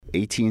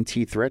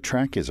AT&T Threat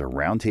Track is a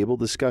roundtable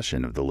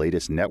discussion of the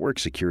latest network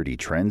security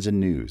trends and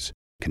news,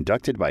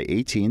 conducted by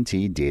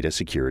AT&T data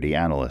security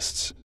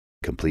analysts.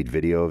 Complete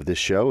video of this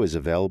show is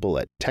available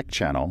at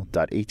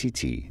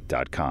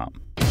techchannel.att.com.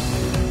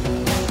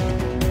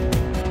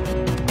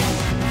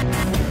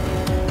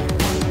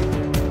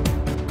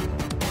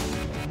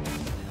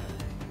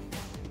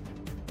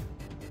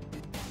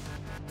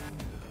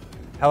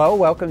 Hello,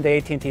 welcome to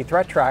AT&T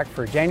Threat Track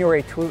for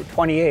January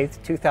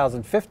 28th,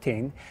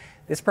 2015.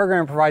 This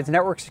program provides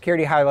network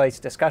security highlights,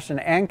 discussion,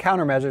 and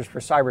countermeasures for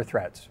cyber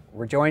threats.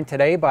 We're joined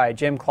today by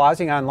Jim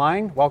Clausing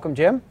online. Welcome,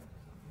 Jim.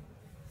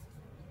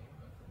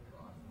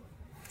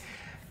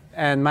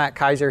 And Matt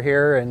Kaiser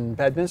here in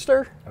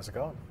Bedminster. How's it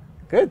going?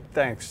 Good,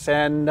 thanks.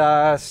 And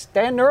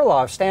Stan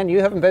Nerloff. Stan, you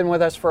haven't been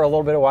with us for a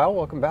little bit of while.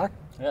 Welcome back.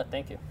 Yeah,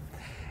 thank you.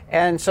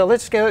 And so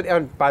let's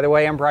go, by the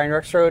way, I'm Brian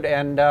Rexroad,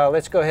 and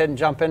let's go ahead and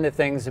jump into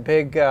things.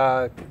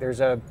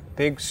 There's a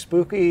big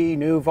spooky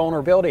new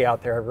vulnerability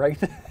out there, right?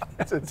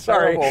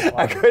 Sorry,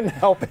 I couldn't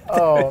help it.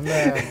 Oh,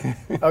 man.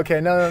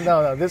 Okay,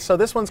 no.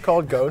 This one's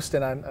called Ghost,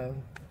 and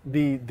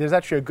there's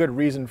actually a good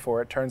reason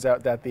for it. Turns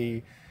out that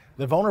the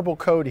vulnerable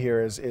code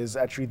here is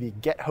actually the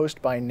get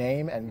host by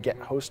name and get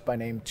host by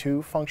name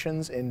 2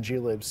 functions in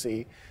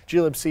glibc.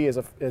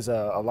 glibc is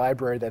a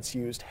library that's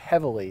used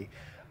heavily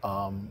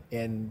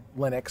in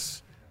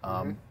Linux.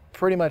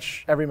 Pretty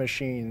much every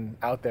machine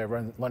out there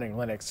running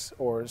Linux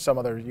or some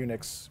other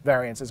Unix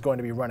variants is going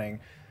to be running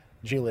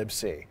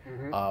glibc.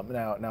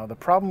 Now the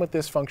problem with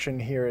this function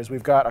here is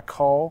we've got a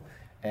call,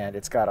 and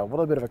it's got a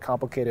little bit of a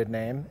complicated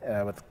name.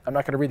 I'm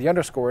not going to read the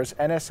underscores.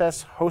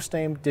 NSS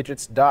hostname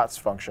digits dots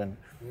function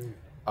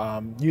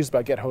used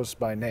by get host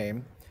by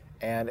name.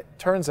 And it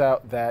turns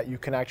out that you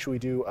can actually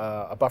do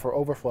a buffer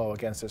overflow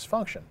against this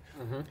function.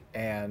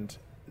 And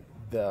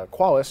the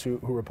Qualys,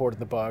 who reported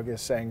the bug,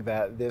 is saying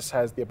that this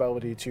has the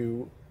ability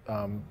to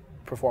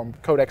perform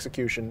code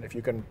execution if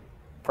you can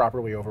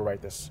properly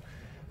overwrite this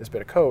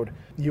bit of code.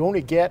 You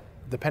only get,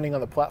 depending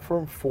on the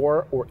platform,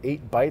 4 or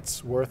 8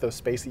 bytes worth of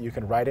space that you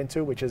can write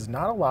into, which is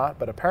not a lot,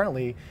 but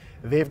apparently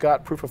they've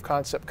got proof of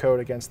concept code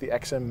against the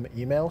XM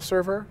email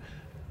server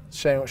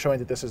showing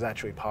that this is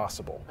actually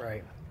possible.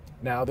 Right.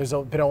 Now, there's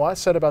been a lot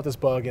said about this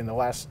bug in the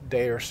last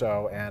day or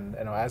so, and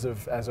as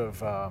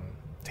of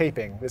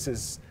taping,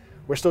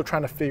 we're still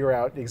trying to figure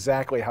out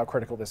exactly how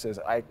critical this is.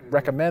 I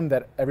recommend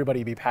that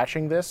everybody be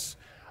patching this.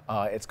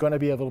 It's going to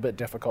be a little bit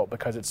difficult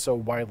because it's so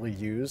widely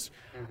used.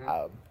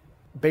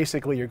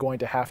 Basically, you're going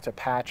to have to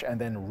patch and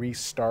then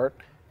restart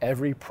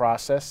every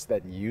process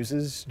that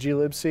uses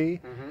glibc.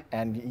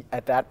 And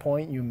at that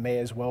point, you may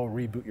as well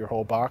reboot your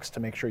whole box to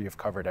make sure you've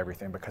covered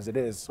everything, because it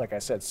is, like I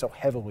said, so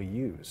heavily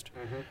used.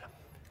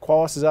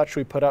 Qualys has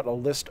actually put out a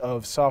list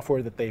of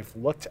software that they've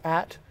looked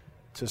at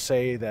to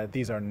say that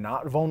these are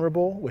not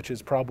vulnerable, which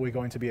is probably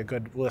going to be a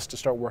good list to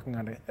start working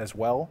on as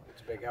well.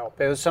 It's a big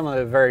help. It was some of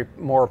the very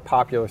more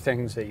popular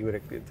things that you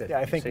would. Yeah,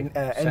 I think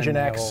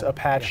Nginx,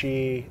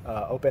 Apache,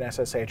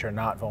 OpenSSH are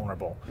not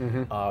vulnerable.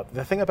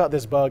 The thing about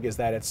this bug is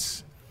that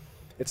it's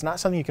not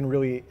something you can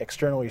really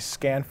externally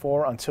scan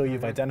for until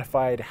you've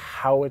identified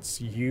how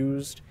it's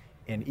used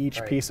in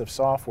each piece of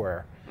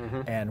software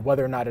and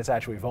whether or not it's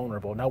actually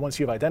vulnerable. Now, once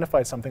you've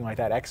identified something like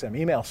that XM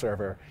email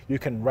server, you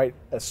can write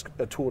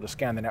a tool to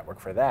scan the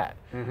network for that.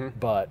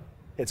 But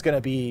it's going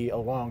to be a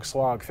long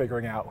slog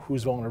figuring out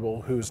who's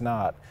vulnerable, who's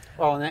not.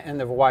 Well, and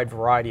the wide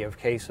variety of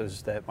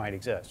cases that might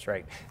exist,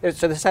 right?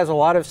 So this has a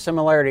lot of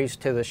similarities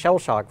to the shell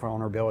shock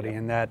vulnerability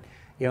in that,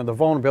 the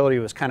vulnerability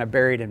was kind of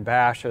buried in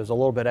Bash. It was a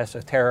little bit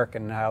esoteric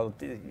in how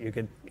you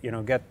could,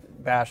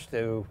 get Bash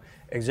to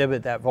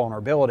exhibit that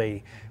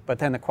vulnerability. But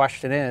then the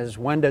question is,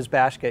 when does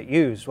Bash get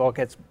used? Well, it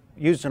gets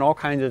used in all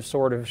kinds of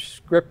sort of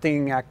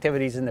scripting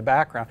activities in the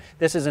background.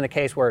 This isn't a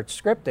case where it's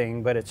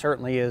scripting, but it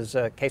certainly is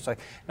a case like.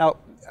 Now,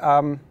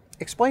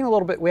 explain a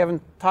little bit. We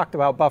haven't talked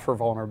about buffer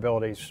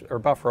vulnerabilities or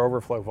buffer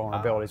overflow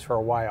vulnerabilities for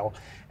a while.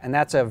 And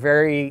that's a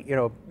very,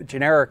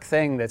 generic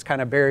thing that's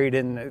kind of buried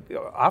in,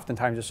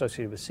 oftentimes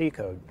associated with C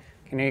code.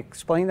 Can you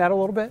explain that a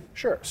little bit?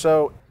 Sure.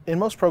 So in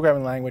most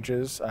programming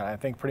languages, I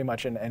think pretty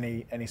much in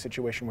any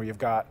situation where you've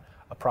got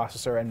a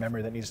processor and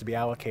memory that needs to be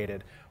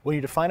allocated, when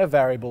you define a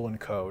variable in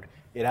code,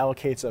 it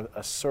allocates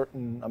a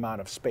certain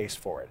amount of space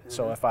for it.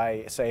 So if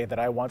I say that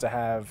I want to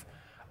have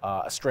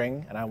a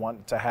string and I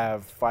want to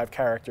have 5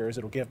 characters,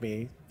 it'll give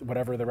me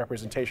whatever the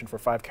representation for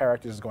 5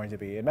 characters is going to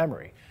be in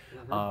memory.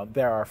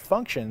 There are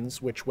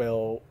functions which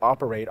will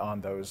operate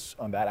on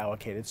that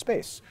allocated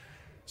space.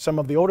 Some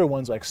of the older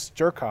ones, like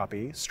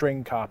strcpy,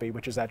 string copy,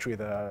 which is actually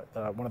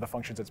one of the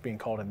functions that's being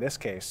called in this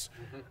case,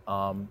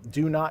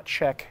 do not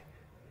check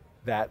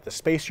that the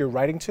space you're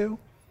writing to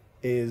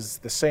is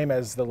the same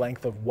as the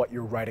length of what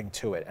you're writing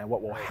to it. And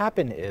what will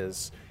happen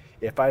is,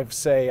 if I've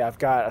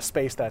got a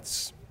space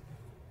that's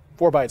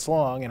 4 bytes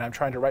long and I'm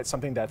trying to write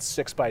something that's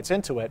 6 bytes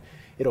into it,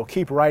 it'll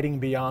keep writing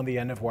beyond the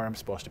end of where I'm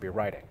supposed to be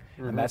writing.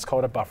 And that's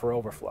called a buffer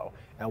overflow.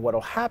 And what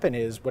will happen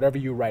is whatever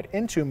you write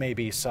into may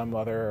be some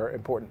other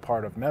important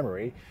part of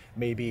memory,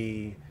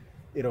 maybe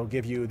it'll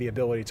give you the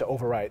ability to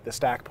overwrite the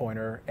stack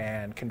pointer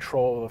and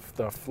control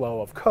the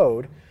flow of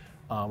code,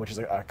 which is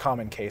a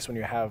common case when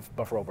you have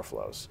buffer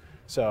overflows.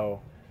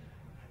 So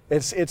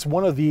it's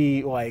one of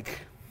the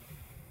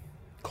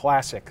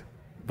classic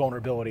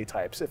vulnerability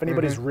types. If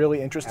anybody's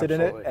really interested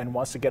in it and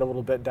wants to get a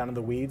little bit down in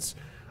the weeds,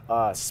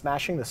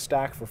 Smashing the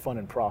Stack for Fun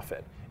and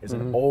Profit is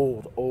an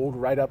old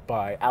write-up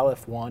by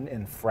Aleph1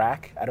 in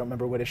FRAC. I don't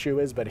remember what issue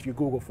it is, but if you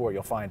Google for it,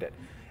 you'll find it.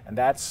 And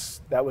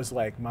that was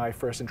like my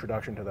first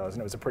introduction to those,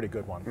 and it was a pretty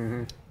good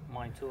one.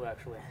 Mine too,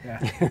 actually.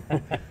 Yeah.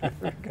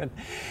 Very good.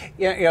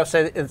 Yeah,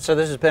 so this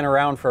has been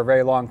around for a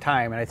very long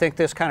time, and I think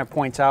this kind of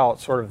points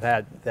out sort of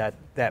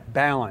that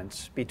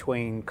balance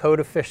between code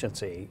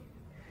efficiency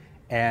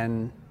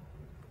and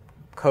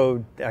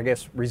code, I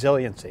guess,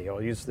 resiliency.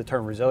 I'll use the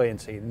term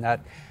resiliency. And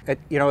that,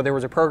 there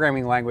was a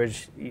programming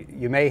language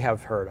you may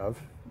have heard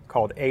of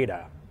called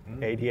Ada,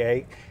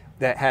 ADA,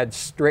 that had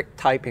strict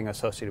typing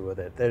associated with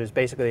it. That is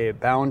basically, it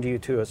bound you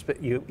to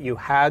you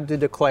had to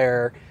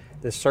declare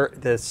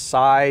the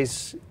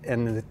size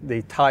and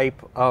the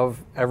type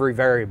of every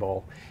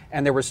variable,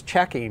 and there was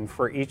checking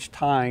for each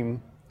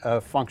time a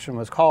function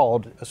was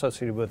called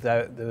associated with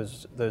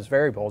those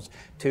variables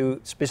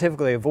to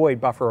specifically avoid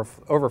buffer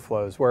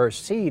overflows, whereas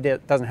C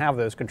doesn't have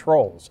those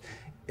controls.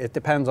 It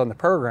depends on the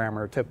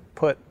programmer to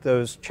put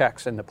those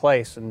checks into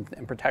place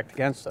and protect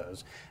against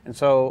those. And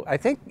so I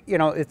think,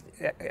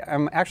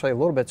 I'm actually a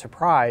little bit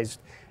surprised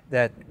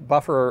that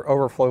buffer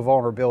overflow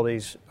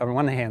vulnerabilities, on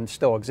one hand,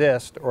 still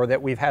exist, or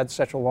that we've had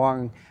such a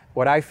long,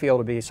 what I feel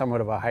to be somewhat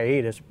of a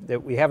hiatus,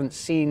 that we haven't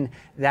seen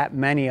that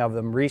many of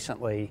them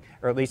recently,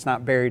 or at least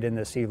not buried in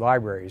the C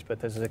libraries. But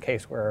this is a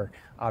case where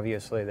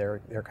obviously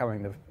they're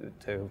coming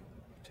to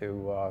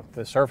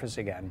the surface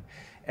again.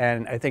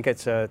 And I think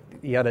it's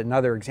yet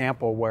another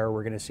example where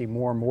we're going to see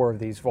more and more of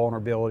these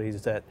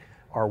vulnerabilities that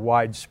are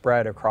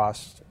widespread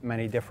across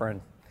many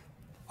different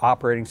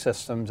operating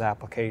systems,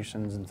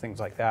 applications, and things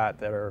like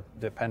that are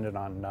dependent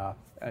on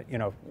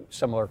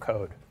similar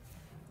code.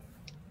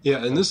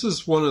 Yeah, and this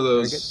is one of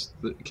those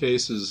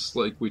cases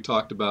like we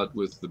talked about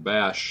with the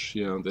bash,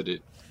 that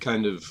it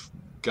kind of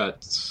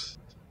got,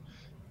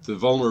 the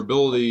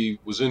vulnerability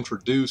was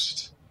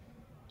introduced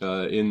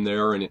in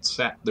there and it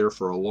sat there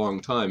for a long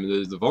time.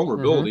 The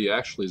vulnerability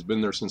actually has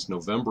been there since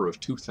November of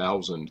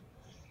 2000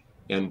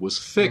 and was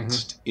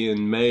fixed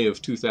in May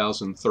of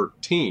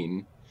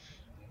 2013.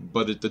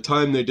 But at the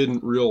time they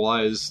didn't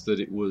realize that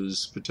it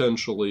was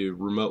potentially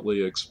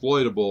remotely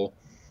exploitable,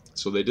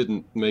 so they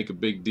didn't make a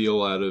big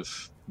deal out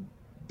of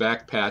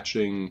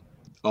backpatching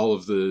all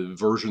of the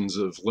versions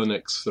of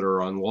Linux that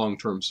are on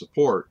long-term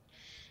support.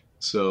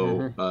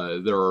 So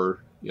there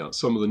are,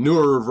 some of the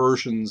newer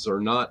versions are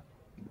not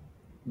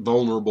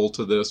vulnerable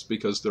to this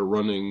because they're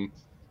running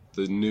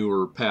the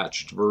newer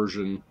patched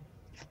version.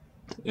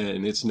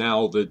 And it's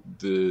now that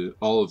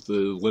all of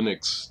the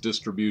Linux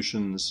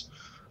distributions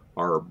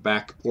are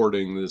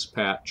backporting this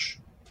patch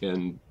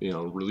and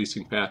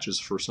releasing patches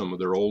for some of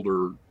their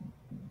older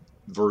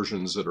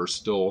versions that are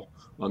still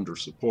under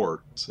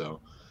support. So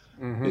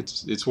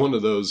it's one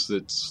of those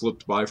that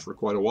slipped by for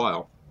quite a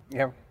while.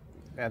 Yeah,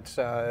 that's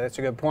a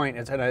good point.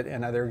 It's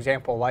another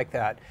example like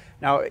that.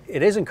 Now,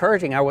 it is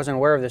encouraging. I wasn't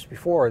aware of this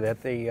before,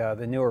 that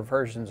the newer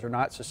versions are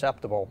not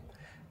susceptible.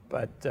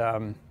 But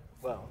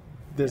well,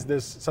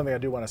 there's something I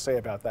do want to say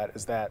about that,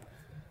 is that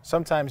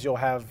sometimes you'll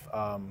have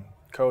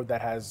code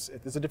that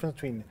there's a difference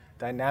between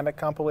dynamic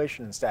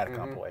compilation and static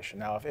compilation.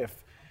 Now,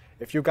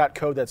 if you've got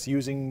code that's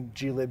using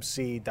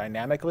glibc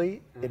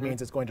dynamically, it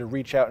means it's going to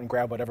reach out and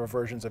grab whatever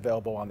version's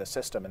available on the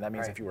system, and that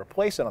means if you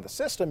replace it on the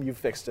system, you've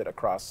fixed it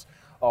across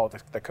all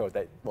the code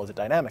that loads it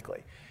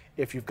dynamically.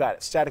 If you've got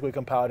it statically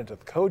compiled into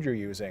the code you're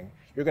using,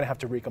 you're going to have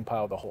to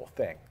recompile the whole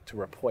thing to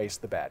replace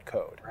the bad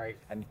code. Right.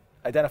 And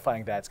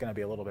identifying that's going to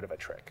be a little bit of a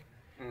trick.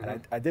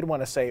 And I did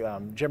want to say,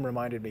 Jim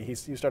reminded me,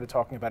 you started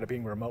talking about it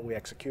being remotely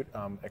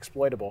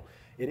exploitable.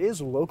 It is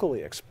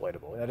locally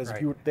exploitable. That is,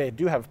 they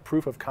do have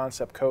proof of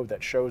concept code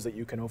that shows that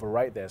you can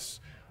overwrite this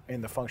in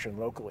the function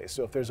locally.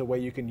 So if there's a way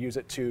you can use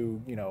it to,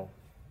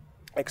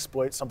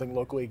 exploit something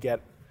locally,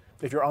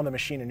 if you're on the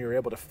machine and you're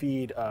able to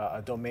feed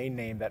a domain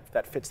name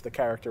that fits the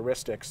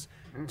characteristics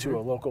to a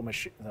local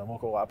machine, a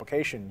local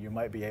application, you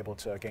might be able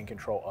to gain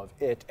control of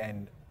it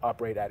and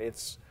operate at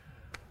its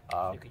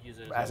you could use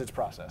it as its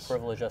process.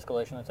 Privilege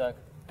escalation attack.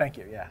 Thank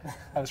you, yeah.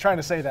 I was trying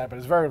to say that, but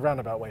it's a very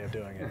roundabout way of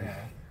doing it. Yeah.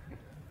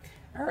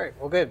 All right,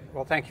 well, good.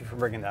 Well, thank you for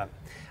bringing that.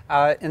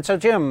 And so,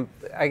 Jim,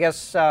 I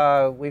guess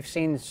we've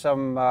seen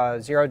some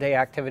zero-day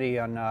activity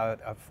on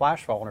a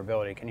Flash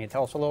vulnerability. Can you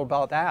tell us a little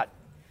about that?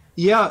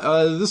 Yeah,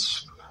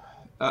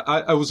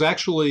 I was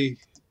actually,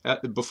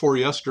 before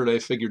yesterday,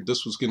 figured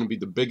this was going to be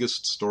the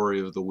biggest story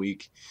of the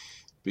week,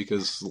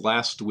 because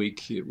last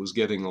week it was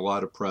getting a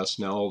lot of press.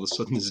 Now all of a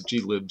sudden this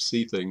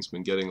glibc thing's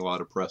been getting a lot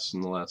of press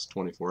in the last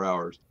 24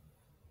 hours.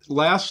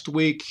 Last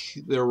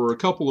week there were a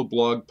couple of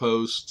blog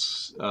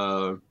posts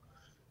and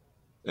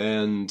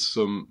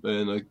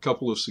a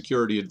couple of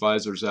security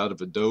advisors out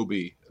of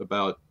Adobe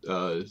about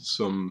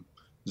some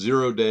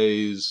 0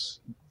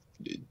 days,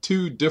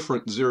 2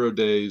 different 0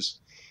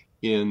 days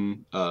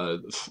in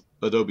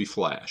Adobe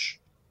Flash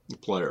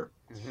Player.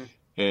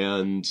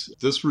 And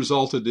this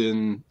resulted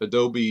in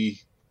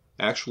Adobe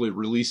actually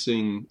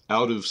releasing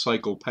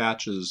out-of-cycle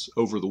patches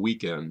over the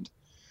weekend.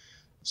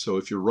 So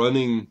if you're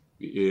running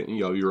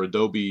your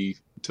Adobe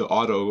to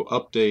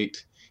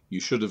auto-update, you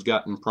should have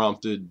gotten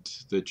prompted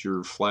that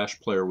your Flash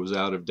Player was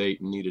out of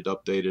date and needed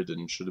updated,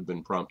 and should have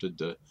been prompted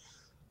to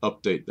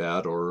update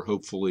that, or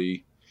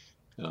hopefully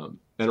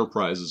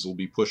enterprises will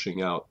be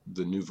pushing out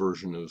the new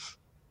version of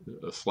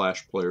a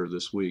Flash Player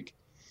this week.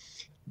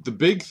 The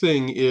big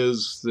thing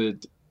is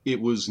that it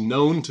was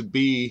known to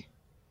be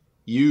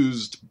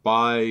used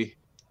by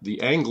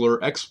the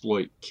Angler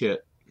exploit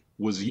kit,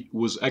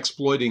 was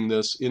exploiting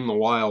this in the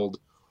wild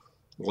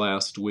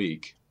last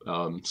week.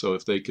 So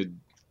if they could,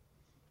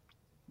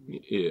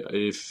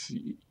 if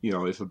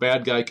a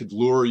bad guy could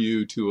lure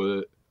you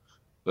to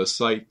a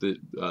site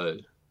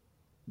that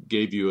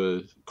gave you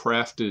a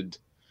crafted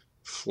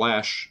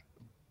Flash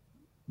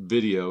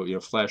video,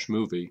 Flash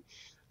movie,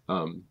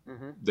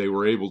 they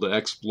were able to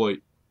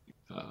exploit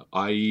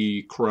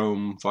IE,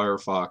 Chrome,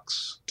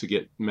 Firefox to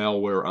get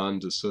malware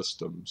onto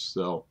systems.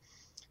 So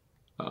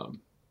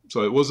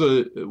it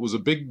was a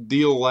big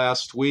deal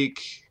last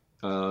week.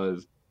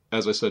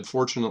 As I said,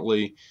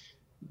 fortunately,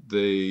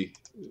 the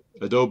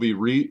Adobe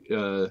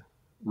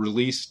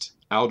released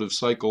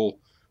out-of-cycle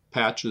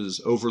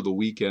patches over the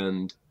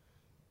weekend.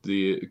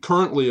 The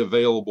currently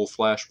available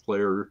Flash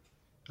Player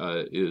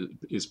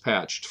is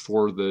patched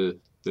for the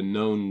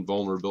known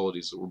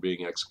vulnerabilities that were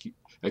being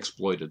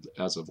exploited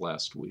as of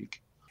last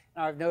week.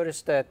 Now, I've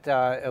noticed that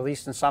at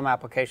least in some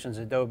applications,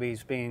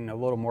 Adobe's being a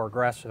little more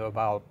aggressive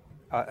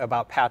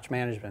about patch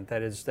management.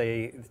 That is,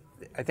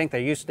 I think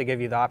they used to give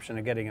you the option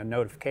of getting a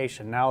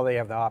notification. Now they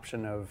have the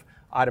option of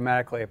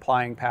automatically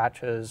applying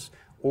patches,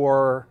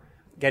 or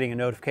getting a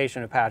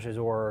notification of patches,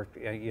 or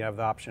you have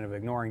the option of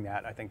ignoring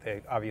that. I think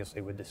they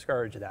obviously would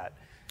discourage that.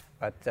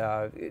 But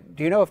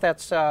do you know if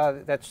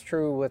that's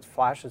true with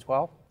Flash as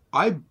well?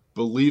 I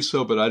believe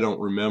so, but I don't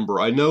remember.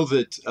 I know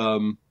that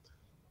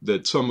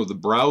that some of the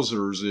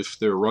browsers, if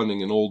they're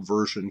running an old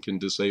version, can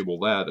disable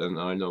that, and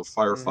I know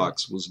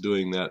Firefox was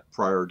doing that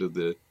prior to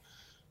the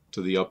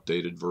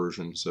updated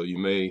version. So you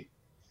may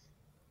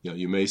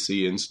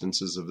see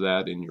instances of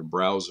that in your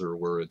browser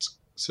where it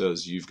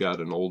says you've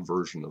got an old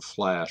version of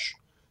Flash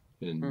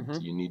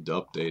and you need to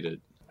update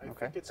it. I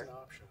think it's an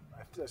option.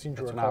 I seem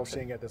to recall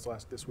seeing it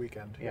this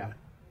weekend.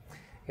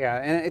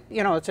 Yeah, and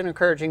it's an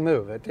encouraging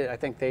move. I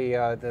think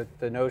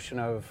the notion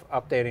of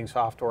updating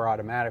software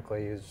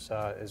automatically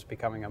is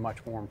becoming a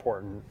much more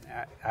important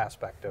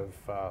aspect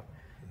of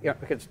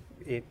because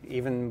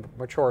even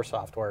mature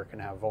software can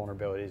have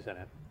vulnerabilities in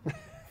it.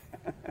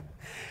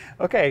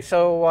 Okay,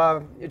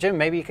 so Jim,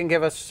 maybe you can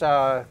give us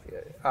a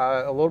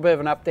little bit of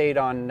an update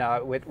on.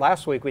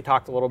 Last week we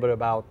talked a little bit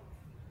about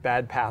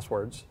bad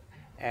passwords,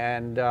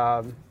 and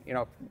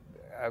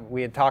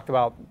we had talked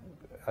about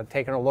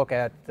taking a look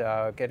at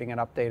getting an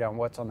update on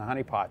what's on the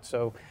honeypot.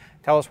 So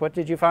tell us, what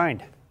did you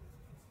find?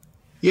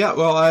 Yeah,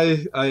 well,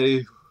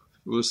 I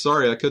was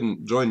sorry I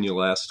couldn't join you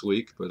last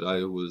week, but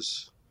I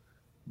was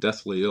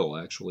deathly ill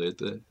actually at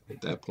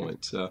that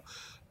point. So,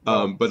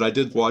 but I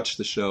did watch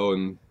the show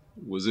and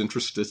was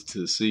interested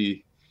to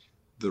see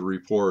the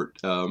report.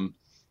 And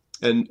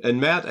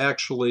Matt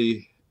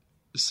actually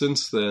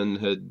since then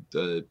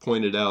had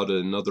pointed out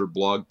another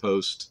blog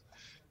post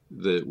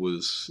that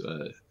was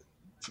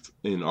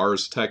in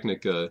Ars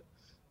Technica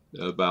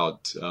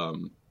about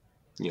 1,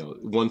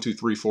 2,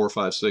 3, 4,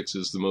 5, 6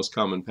 is the most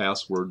common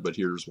password, but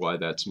here's why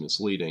that's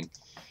misleading.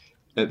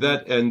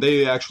 And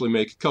they actually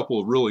make a couple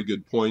of really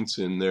good points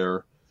in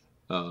there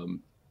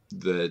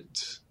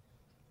that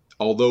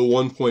although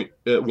 1,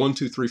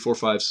 2, 3, 4,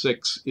 5,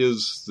 6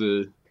 is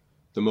the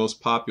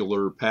most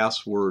popular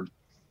password,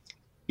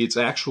 it's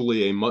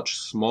actually a much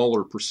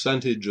smaller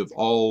percentage of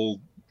all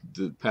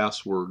the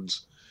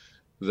passwords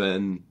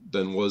than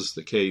was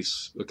the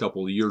case a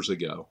couple of years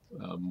ago.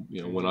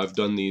 When I've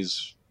done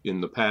these in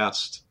the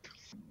past,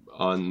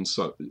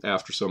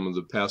 after some of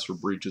the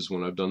password breaches,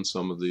 when I've done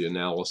some of the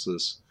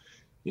analysis,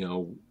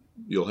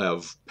 you'll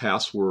have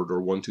password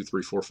or 1, 2,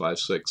 3, 4, 5,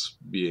 6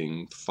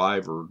 being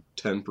 5 or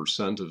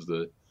 10% of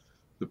the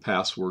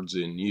passwords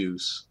in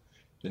use.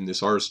 And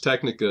this Ars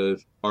Technica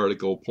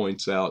article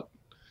points out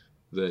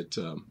that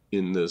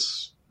in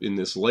this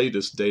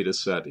latest data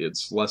set,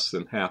 it's less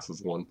than half of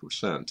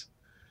 1%.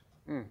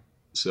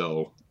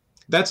 So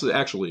that's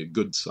actually a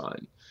good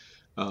sign.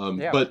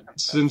 But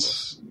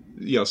since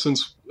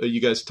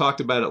you guys talked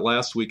about it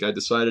last week, I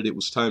decided it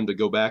was time to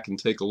go back and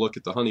take a look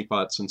at the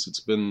honeypot, since it's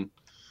been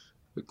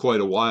quite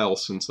a while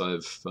since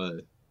I've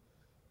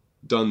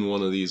done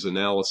one of these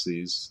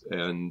analyses.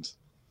 And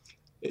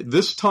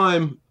this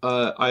time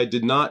I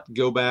did not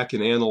go back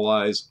and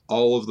analyze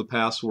all of the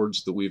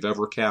passwords that we've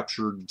ever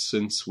captured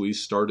since we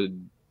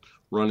started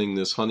running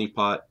this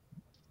honeypot.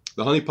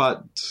 The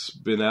honeypot's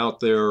been out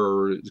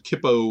there.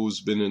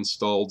 Kippo's been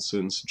installed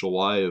since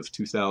July of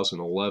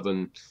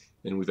 2011,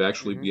 and we've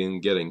actually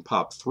been getting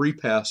POP3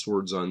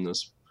 passwords on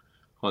this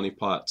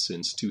honeypot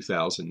since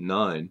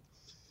 2009.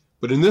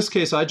 But in this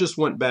case, I just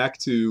went back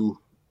to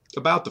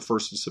about the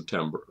 1st of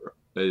September.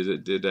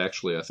 It did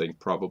actually, I think,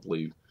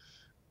 probably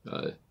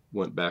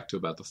went back to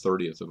about the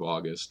 30th of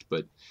August.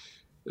 But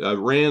I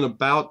ran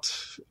about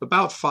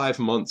 5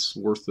 months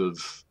worth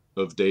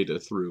of data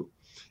through.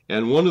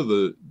 And one of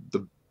the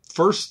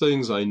first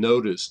things I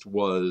noticed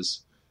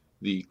was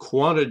the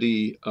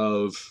quantity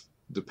of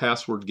the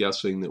password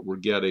guessing that we're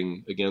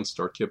getting against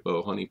our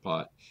Kippo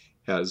honeypot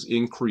has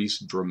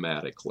increased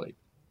dramatically.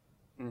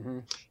 Mm-hmm.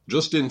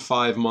 Just in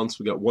 5 months,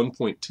 we got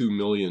 1.2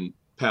 million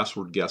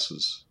password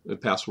guesses,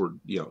 password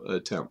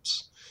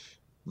attempts,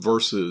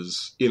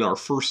 versus in our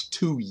first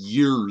 2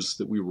 years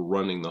that we were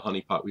running the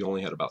honeypot, we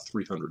only had about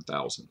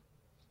 300,000.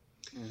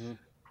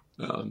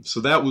 Mm-hmm.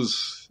 So that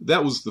was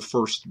the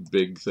first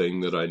big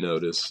thing that I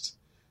noticed.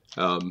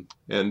 And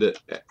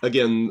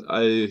again,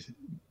 I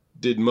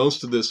did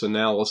most of this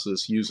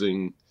analysis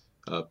using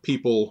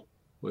People,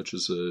 which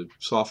is a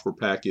software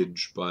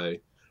package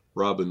by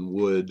Robin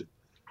Wood.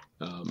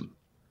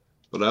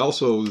 But I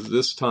also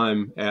this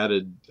time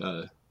added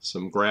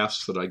some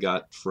graphs that I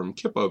got from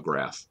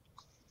Kippograph.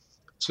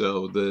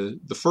 So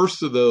the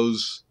first of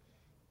those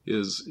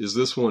is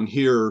this one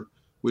here,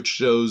 which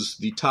shows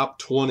the top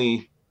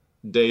 20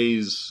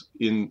 days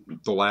in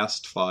the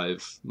last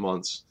 5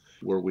 months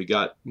where we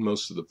got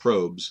most of the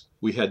probes.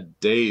 We had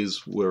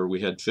days where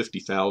we had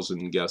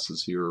 50,000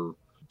 guesses here,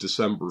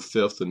 December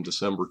 5th and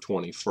December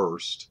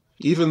 21st.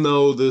 Even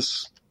though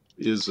this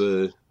is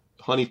a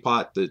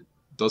honeypot that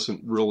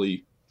doesn't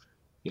really,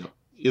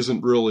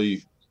 isn't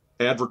really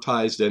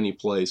advertised any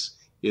place,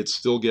 it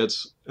still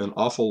gets an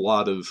awful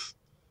lot of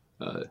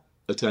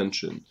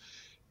attention.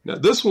 Now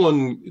this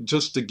one,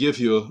 just to give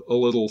you a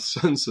little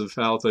sense of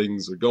how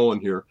things are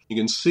going here, you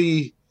can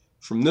see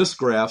from this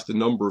graph the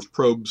number of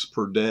probes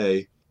per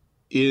day.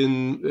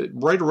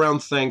 Right around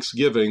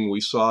Thanksgiving,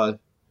 we saw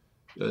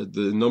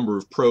the number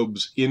of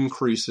probes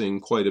increasing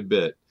quite a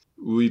bit.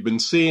 We've been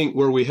seeing,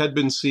 where we had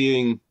been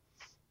seeing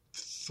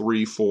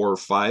 3, 4,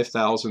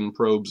 5,000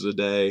 probes a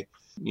day,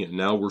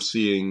 now we're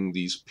seeing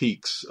these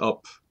peaks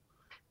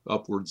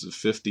upwards of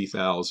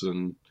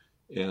 50,000,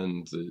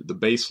 and the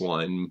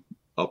baseline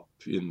up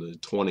in the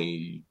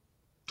 20,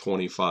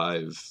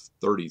 25,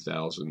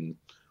 30,000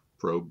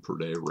 probe per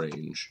day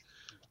range.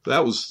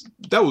 That was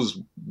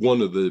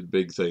one of the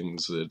big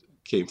things that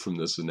came from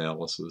this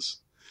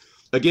analysis.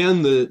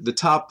 Again, the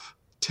top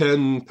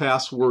 10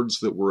 passwords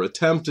that were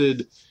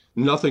attempted,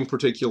 nothing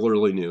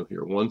particularly new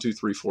here. 1, 2,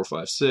 3, 4,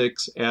 5,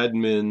 6,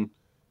 admin,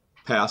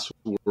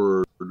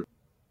 password.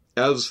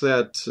 As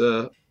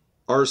that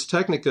Ars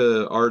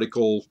Technica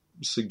article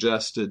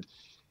suggested,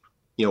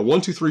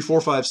 1, 2, 3,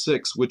 4, 5,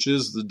 6, which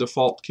is the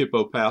default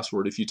Kippo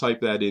password. If you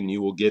type that in,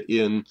 you will get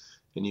in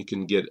and you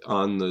can get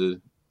on the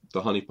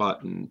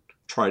honeypot and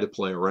try to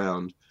play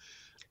around.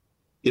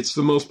 It's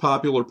the most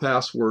popular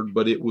password,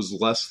 but it was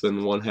less than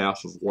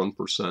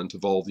 0.5%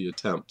 of all the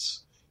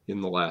attempts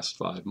in the last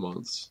 5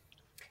 months.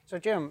 So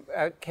Jim,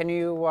 can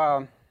you,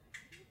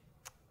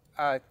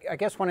 I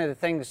guess one of the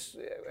things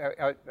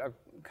I'm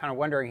kind of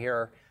wondering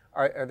here,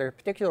 are there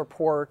particular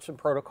ports and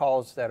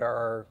protocols that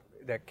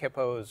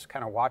Kippo's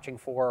kind of watching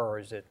for, or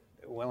is it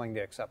willing to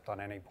accept on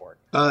any port?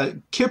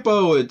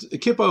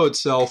 Kippo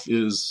itself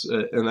is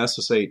an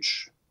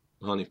SSH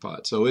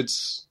honeypot, so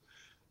it's,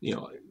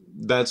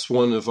 that's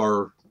one of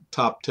our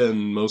top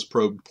 10 most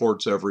probed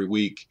ports every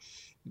week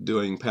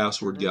doing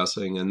password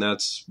guessing, and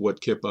that's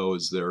what Kippo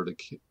is there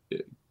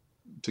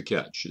to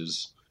catch,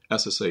 is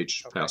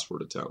SSH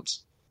password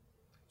attempts.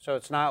 So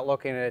it's not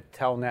looking at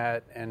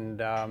Telnet,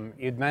 and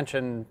you'd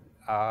mentioned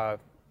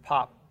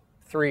POP3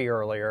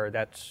 earlier.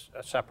 That's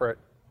a separate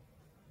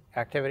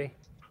activity?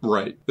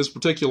 Right. This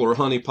particular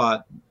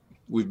honeypot,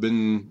 we've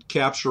been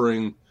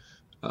capturing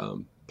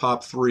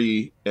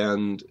POP3,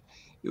 and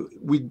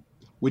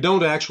we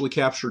don't actually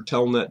capture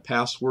Telnet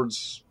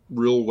passwords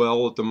real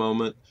well at the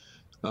moment.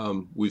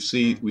 We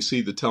see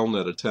the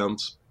Telnet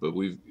attempts, but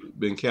we've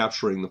been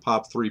capturing the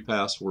POP3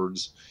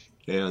 passwords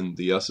and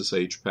the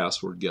SSH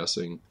password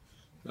guessing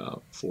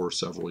for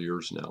several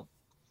years now.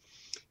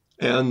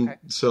 And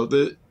so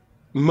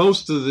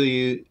most of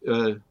the,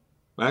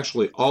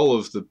 actually all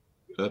of the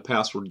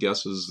password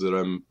guesses that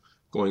I'm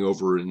going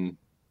over in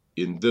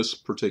this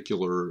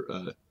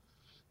particular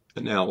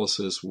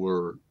analysis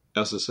were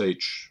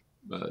SSH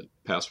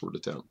password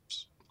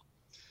attempts.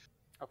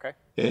 Okay.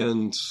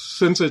 And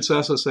since it's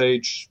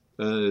SSH,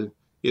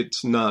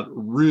 it's not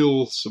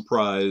real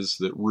surprise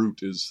that root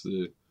is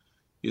the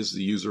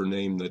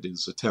username that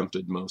is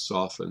attempted most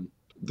often.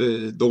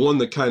 The one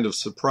that kind of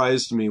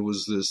surprised me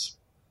was this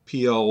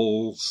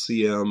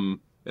PLCM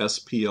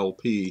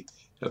SPLP.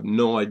 I have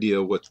no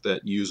idea what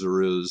that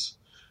user is,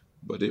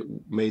 but it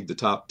made the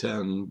top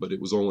 10, but it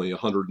was only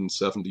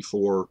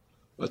 174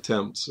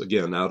 attempts,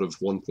 again, out of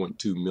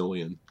 1.2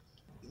 million.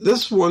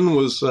 This one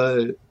was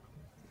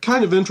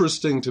kind of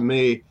interesting to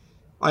me.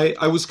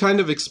 I was kind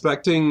of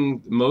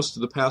expecting most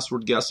of the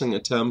password guessing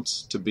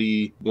attempts to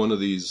be one of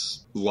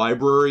these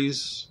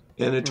libraries,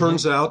 and it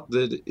turns out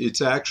that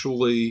it's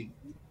actually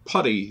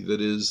PuTTY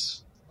that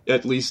is,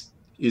 at least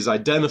is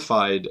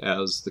identified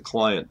as the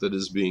client that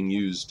is being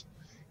used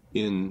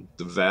in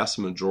the vast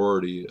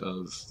majority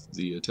of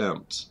the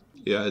attempts.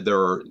 Yeah, there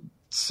are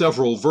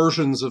several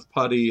versions of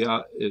PuTTY,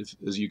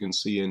 as you can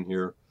see in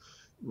here.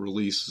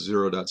 Release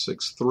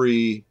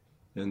 0.63,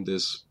 and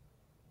this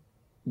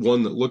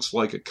one that looks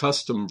like a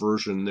custom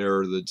version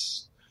there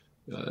that's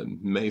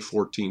May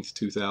 14th,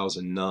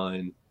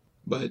 2009.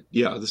 But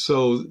yeah,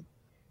 so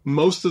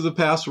most of the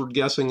password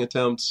guessing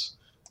attempts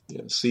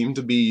seem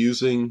to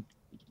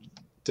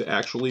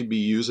actually be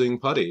using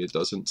PuTTY. It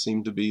doesn't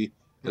seem to be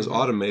as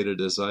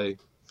automated as I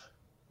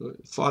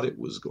thought it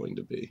was going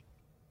to be.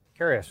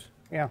 Curious,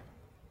 yeah.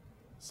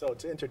 So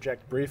to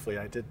interject briefly,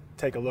 I did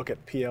take a look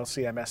at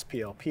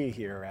PLC-MS-PLP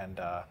here,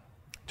 and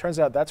turns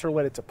out that's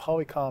related to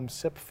Polycom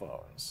SIP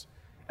phones,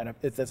 and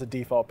that's a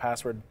default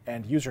password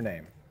and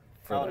username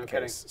for that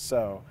case.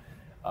 So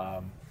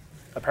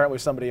apparently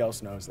somebody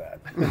else knows that.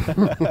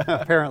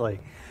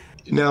 Apparently.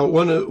 Now,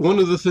 one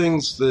of the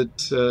things that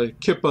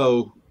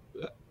Kippo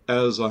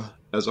as a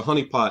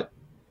honeypot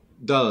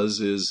does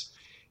is,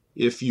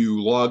 if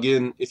you log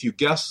in, if you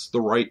guess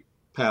the right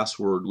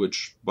password,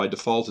 which by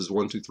default is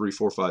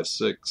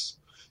 1234556,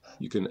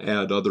 you can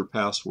add other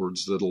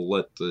passwords that'll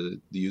let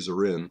the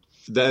user in.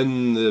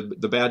 Then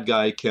the bad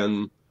guy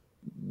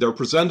they're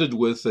presented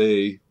with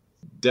a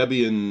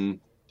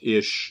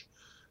Debian-ish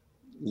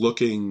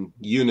looking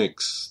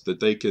Unix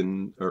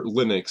or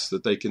Linux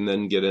that they can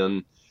then get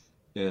in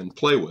and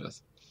play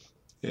with.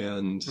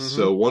 And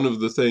so one of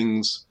the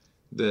things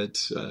that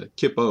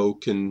Kippo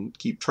can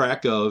keep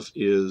track of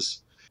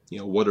is,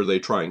 what are they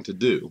trying to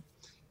do?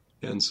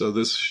 And so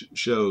this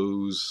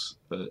shows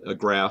a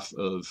graph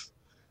of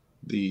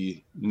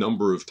the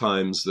number of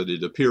times that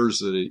it appears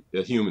that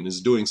a human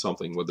is doing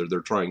something, whether they're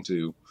trying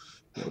to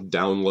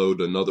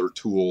download another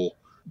tool.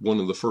 One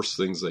of the first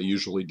things they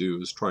usually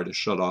do is try to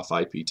shut off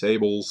IP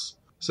tables.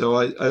 So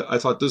I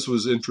thought this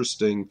was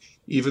interesting,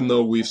 even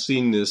though we've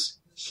seen this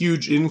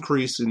huge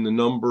increase in the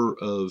number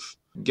of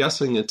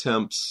guessing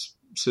attempts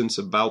since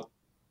about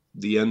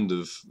the end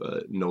of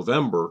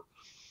November.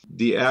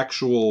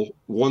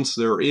 Once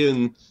they're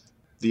in,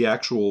 the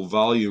actual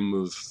volume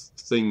of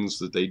things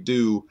that they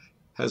do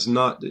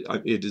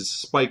it has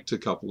spiked a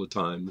couple of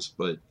times,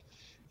 but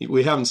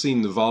we haven't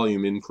seen the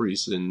volume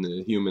increase in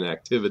the human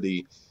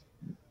activity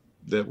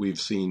that we've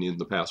seen in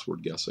the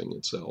password guessing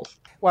itself.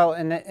 Well,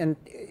 and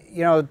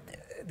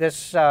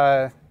this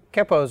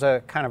Kippo is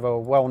a kind of a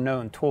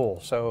well-known tool,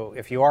 so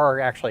if you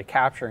are actually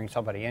capturing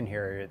somebody in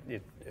here,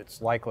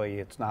 it's likely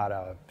it's not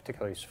a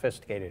particularly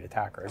sophisticated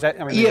attacker. Is that a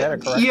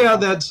correct? Yeah,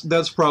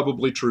 that's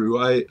probably true.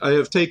 I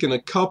have taken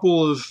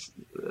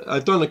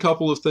I've done a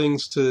couple of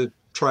things to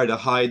try to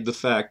hide the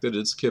fact that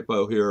it's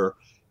Kippo here,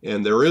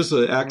 and there is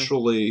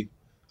actually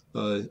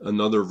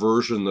another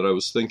version that I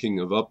was thinking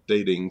of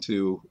updating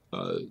to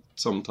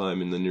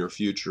sometime in the near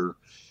future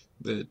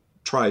that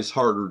tries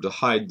harder to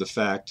hide the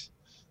fact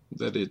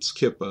that it's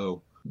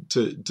Kippo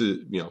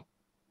to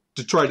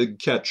try to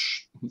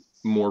catch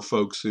more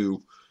folks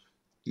who,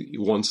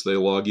 once they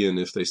log in,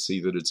 if they see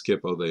that it's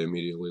Kippo, they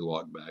immediately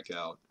log back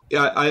out.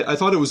 Yeah, I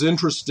thought it was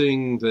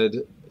interesting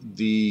that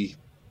the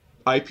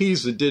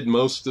IPs that did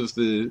most of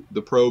the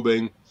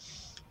probing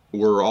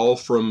were all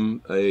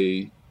from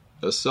a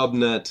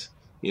subnet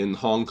in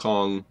Hong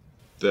Kong.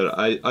 That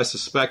I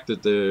suspect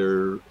that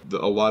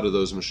a lot of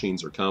those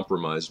machines are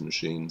compromised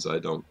machines. I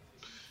don't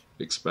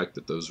expect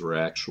that those were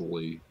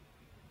actually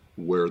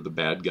where the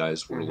bad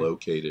guys were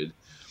located.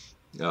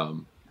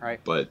 Right.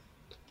 But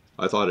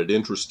I thought it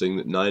interesting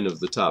that 9 of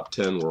the top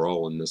 10 were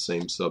all in the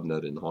same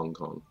subnet in Hong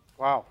Kong.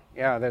 Wow.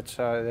 Yeah, that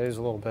is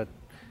a little bit,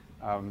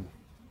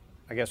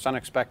 I guess,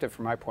 unexpected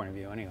from my point of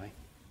view anyway.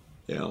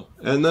 Yeah.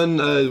 And then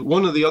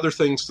one of the other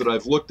things that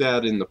I've looked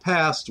at in the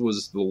past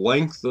was the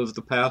length of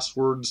the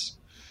passwords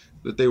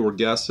that they were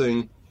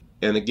guessing.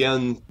 And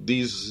again,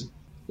 these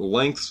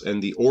lengths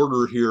and the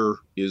order here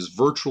is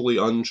virtually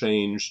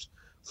unchanged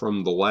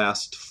from the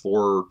last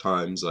 4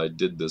 times I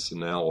did this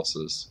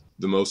analysis.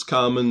 The most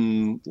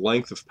common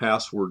length of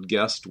password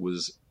guessed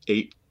was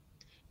 8,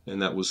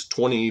 and that was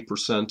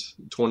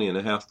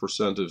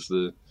 20.5% of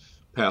the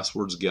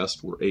passwords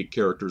guessed were 8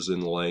 characters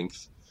in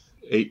length.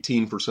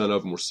 18%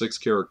 of them were 6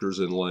 characters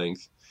in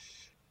length.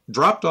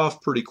 Dropped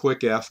off pretty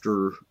quick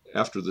after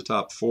the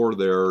top 4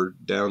 there,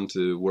 down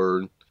to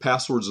where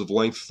passwords of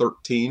length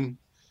 13,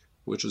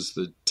 which is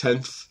the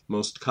 10th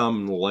most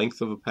common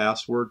length of a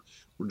password,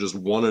 were just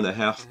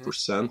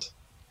 1.5%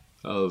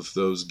 of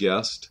those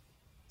guessed.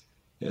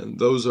 And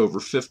those over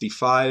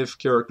 55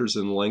 characters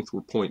in length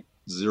were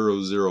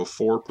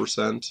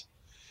 0.004%.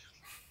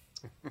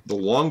 The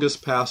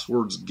longest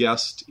passwords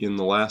guessed in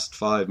the last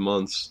 5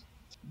 months,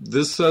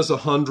 this says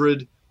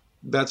 100.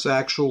 That's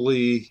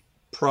actually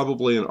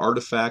probably an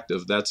artifact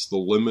of that's the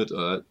limit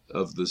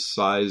of the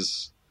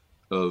size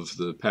of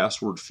the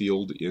password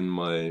field in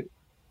the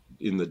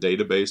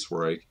database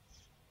where I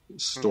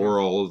store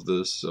all of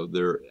this. So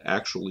they're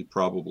actually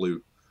probably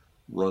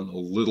run a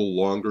little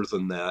longer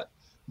than that.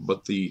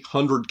 But the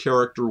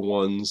 100-character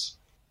ones,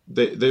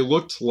 they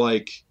looked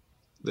like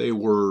they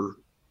were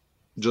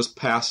just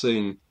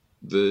passing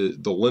the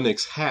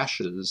Linux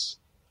hashes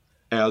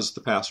as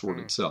the password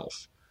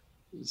itself.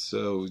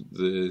 So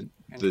the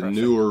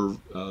newer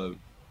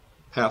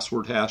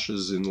password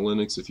hashes in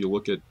Linux, if you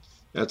look at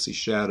Etsy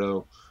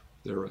Shadow,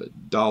 they're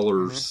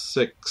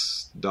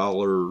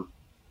 $6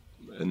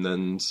 and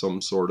then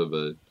some sort of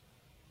a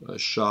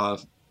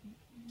SHA-1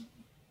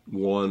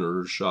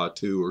 or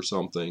SHA-2 or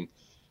something,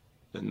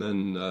 and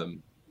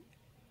then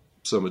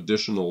some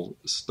additional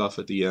stuff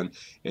at the end.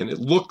 And it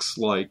looks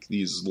like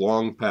these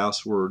long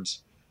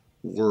passwords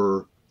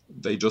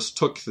they just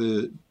took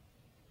the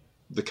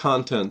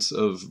contents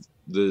of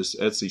this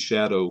Etsy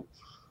Shadow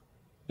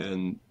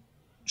and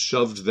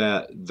shoved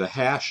the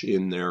hash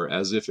in there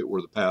as if it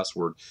were the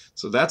password.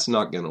 So that's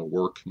not going to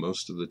work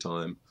most of the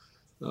time.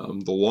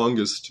 The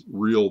longest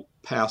real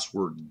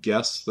password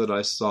guess that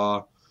I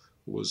saw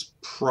was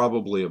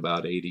probably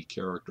about 80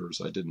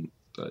 characters. I didn't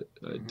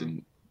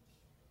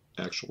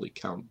actually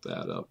count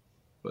that up,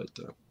 but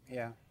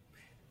yeah,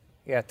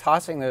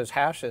 tossing those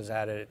hashes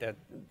at it,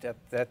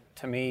 that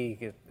to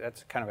me,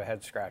 that's kind of a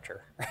head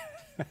scratcher.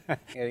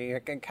 You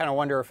can kind of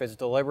wonder if it's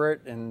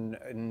deliberate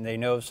and they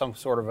know some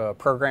sort of a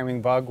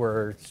programming bug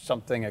where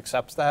something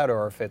accepts that,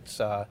 or if it's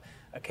a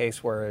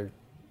case where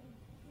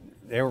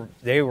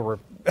they were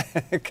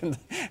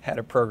had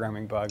a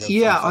programming bug.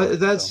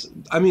 That's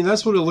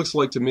what it looks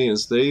like to me.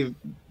 Is they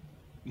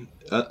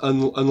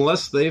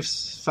unless they've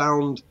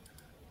found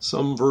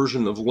some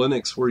version of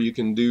Linux where you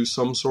can do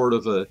some sort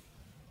of a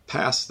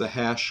pass the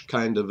hash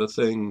kind of a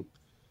thing,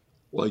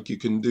 like you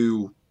can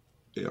do,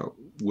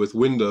 with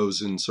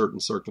Windows in certain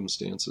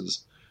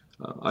circumstances.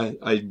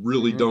 I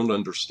really don't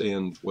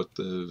understand what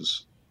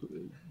those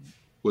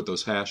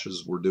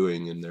hashes were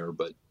doing in there,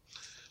 but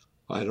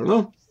I don't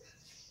know.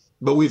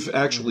 But we've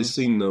actually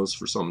seen those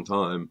for some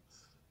time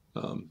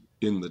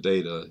in the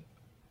data.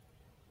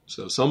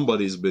 So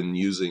somebody's been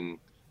using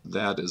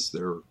that as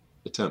their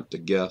attempt to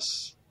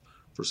guess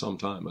for some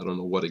time. I don't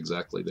know what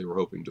exactly they were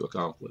hoping to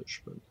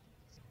accomplish. But.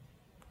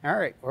 All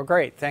right. Well,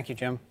 great. Thank you,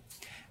 Jim.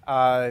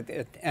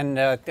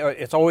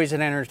 It's always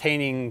an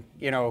entertaining,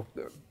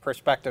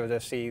 perspective to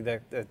see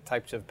the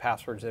types of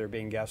passwords that are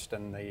being guessed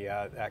and the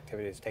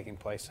activities taking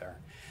place there.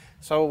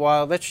 So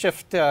let's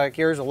shift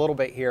gears a little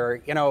bit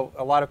here.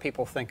 A lot of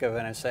people think of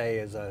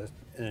NSA as an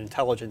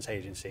intelligence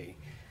agency.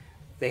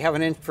 They have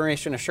an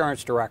information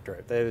assurance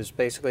directorate. That is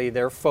basically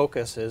their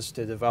focus is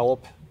to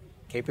develop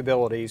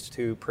capabilities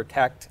to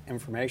protect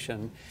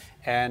information,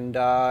 and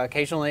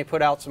occasionally they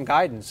put out some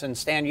guidance. And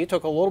Stan, you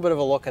took a little bit of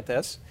a look at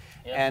this.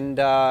 Yep. And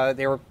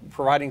they were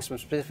providing some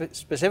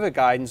specific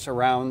guidance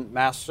around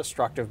mass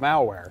destructive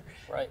malware.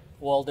 Right.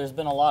 Well, there's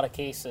been a lot of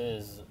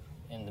cases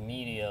in the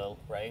media,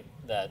 right,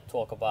 that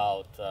talk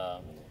about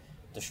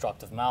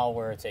destructive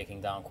malware taking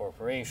down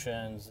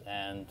corporations,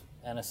 and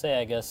NSA,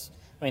 I guess,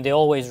 they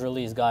always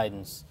release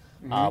guidance,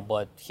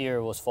 but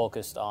here was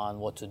focused on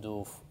what to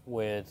do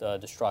with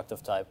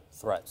destructive type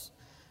threats.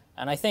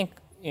 And I think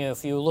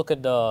if you look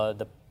at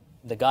the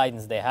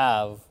guidance they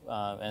have,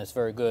 and it's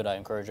very good, I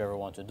encourage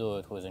everyone to do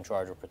it who is in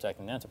charge of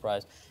protecting the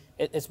enterprise,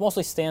 it's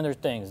mostly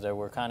standard things that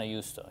we're kind of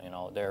used to.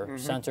 They're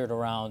centered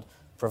around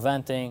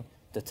preventing,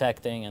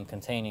 detecting, and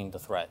containing the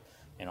threat.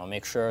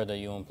 Make sure that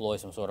you employ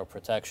some sort of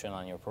protection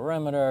on your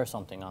perimeter,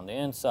 something on the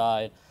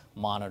inside,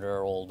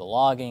 monitor all the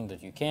logging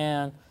that you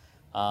can.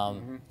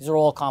 These are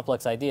all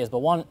complex ideas, but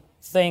one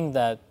thing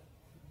that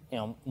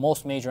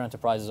most major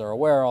enterprises are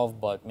aware of,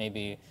 but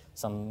maybe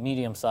some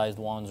medium-sized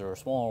ones or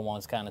smaller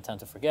ones kind of tend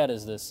to forget,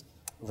 is this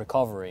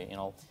recovery.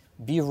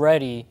 Be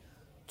ready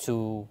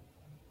to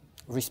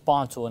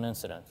respond to an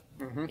incident.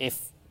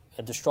 If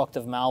a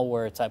destructive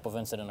malware type of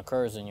incident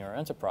occurs in your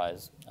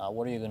enterprise,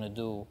 what are you going to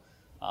do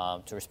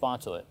to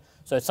respond to it?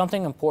 So it's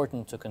something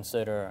important to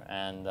consider,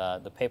 and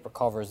the paper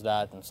covers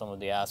that and some of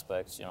the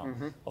aspects,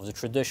 of the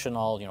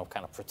traditional,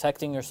 kind of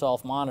protecting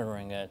yourself,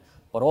 monitoring it,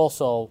 but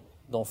also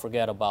don't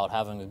forget about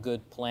having a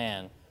good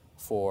plan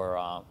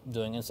for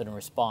doing incident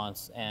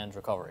response and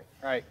recovery.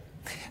 Right.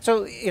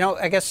 So,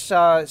 I guess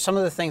some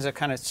of the things that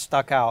kind of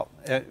stuck out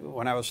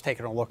when I was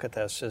taking a look at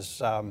this is,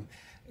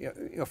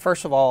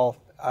 first of all,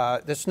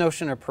 this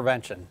notion of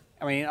prevention.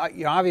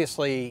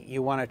 Obviously,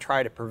 you want to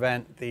try to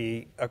prevent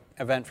the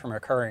event from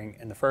occurring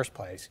in the first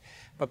place.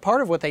 But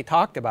part of what they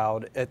talked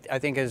about, I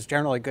think is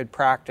generally good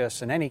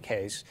practice in any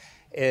case,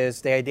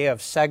 is the idea of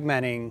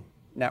segmenting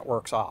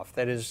networks off.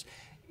 That is,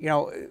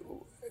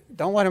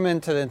 don't let them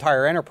into the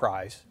entire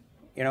enterprise.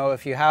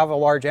 If you have a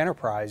large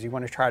enterprise, you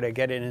want to try to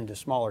get it into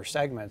smaller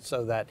segments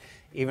so that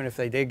even if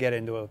they did get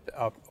into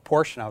a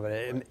portion of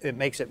it, it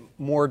makes it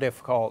more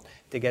difficult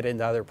to get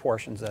into other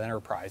portions of the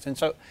enterprise. And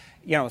so,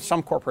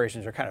 some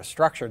corporations are kind of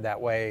structured that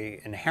way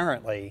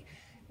inherently.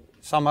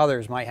 Some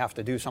others might have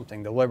to do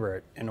something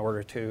deliberate in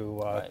order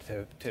to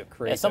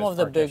create. Yeah, some of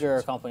the partitions.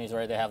 bigger companies,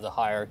 right? They have the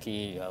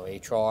hierarchy.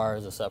 HR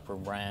is a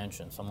separate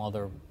branch, and some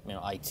other,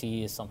 IT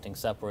is something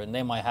separate, and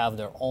they might have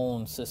their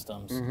own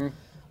systems.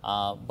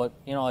 But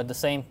at the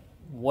same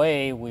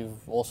way,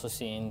 we've also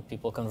seen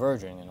people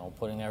converging.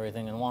 Putting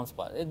everything in one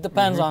spot. It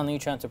depends on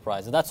each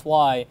enterprise. That's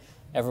why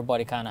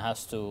everybody kind of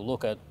has to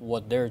look at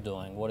what they're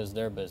doing, what is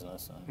their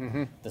business,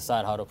 and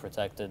decide how to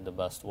protect it the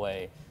best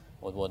way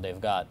with what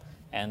they've got.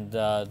 And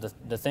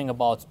the thing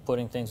about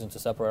putting things into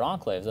separate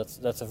enclaves,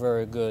 that's a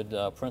very good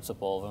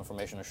principle of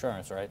information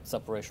assurance, right?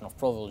 Separation of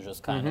privileges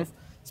kind of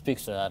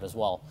speaks to that as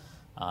well.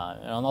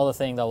 And another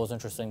thing that was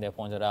interesting they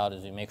pointed out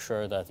is you make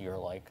sure that your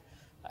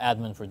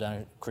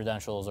admin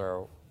credentials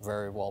are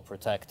very well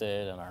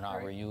protected and are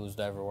not reused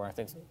everywhere. I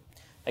think,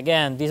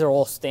 again, these are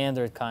all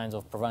standard kinds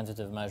of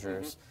preventative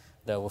measures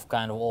that we've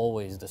kind of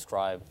always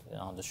described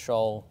on the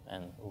show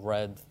and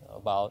read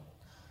about.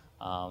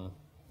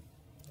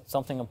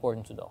 Something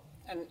important to know.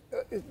 And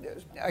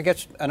I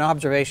guess an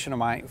observation of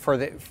mine for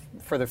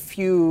the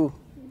few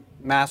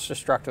mass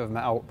destructive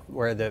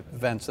malware the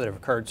events that have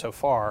occurred so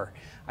far,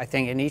 I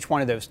think in each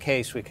one of those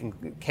cases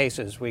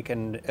we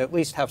can at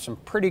least have some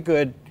pretty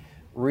good,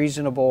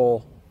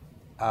 reasonable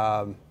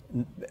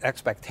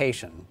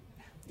expectation.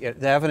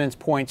 The evidence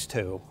points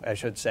to, I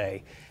should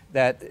say,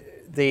 that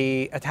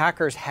the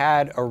attackers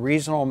had a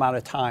reasonable amount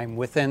of time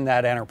within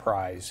that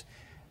enterprise,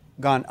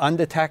 gone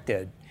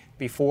undetected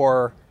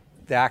before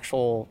the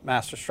actual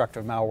mass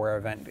destructive malware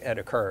event had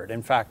occurred.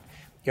 In fact,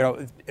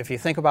 if you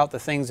think about the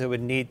things that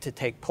would need to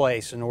take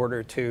place in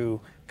order to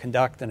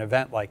conduct an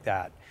event like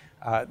that,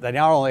 they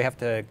not only have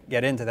to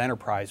get into the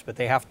enterprise, but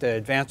they have to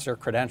advance their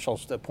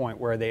credentials to the point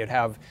where they would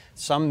have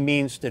some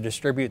means to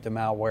distribute the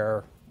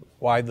malware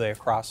widely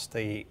across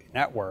the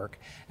network,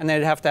 and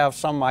they'd have to have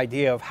some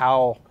idea of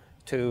how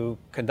to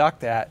conduct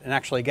that and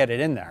actually get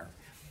it in there.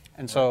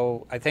 And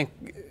so I think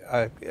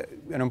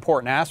an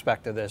important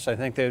aspect of this, I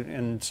think that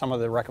in some of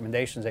the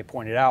recommendations they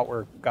pointed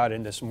out got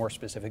into some more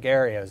specific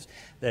areas,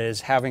 that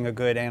is having a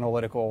good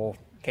analytical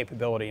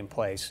capability in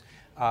place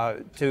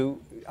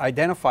to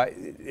identify,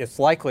 it's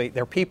likely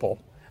they're people,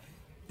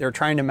 they're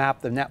trying to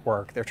map the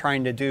network, they're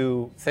trying to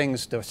do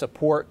things to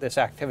support this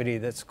activity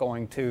that's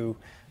going to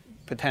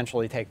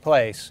potentially take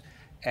place.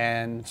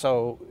 And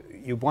so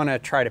you want to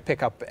try to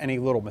pick up any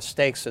little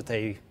mistakes that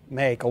they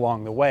make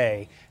along the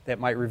way that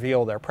might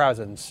reveal their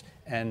presence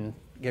and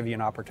give you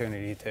an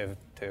opportunity to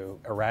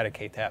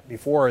eradicate that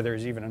before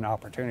there's even an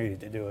opportunity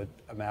to do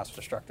a mass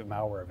destructive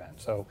malware event.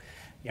 So,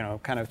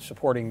 kind of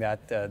supporting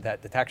that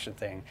detection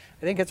thing.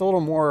 I think it's a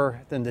little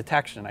more than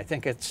detection. I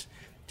think it's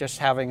just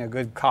having a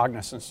good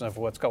cognizance of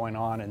what's going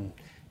on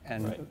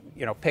and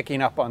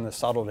picking up on the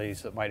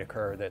subtleties that might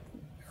occur that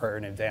are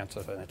in advance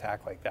of an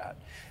attack like that.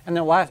 And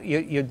then last,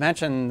 you'd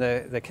mentioned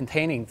the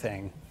containing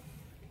thing.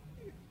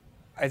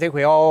 I think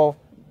we all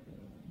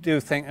do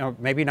things,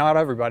 maybe not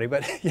everybody,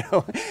 but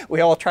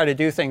we all try to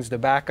do things to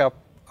back up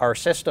our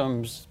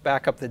systems,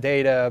 back up the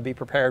data, be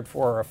prepared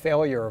for a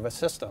failure of a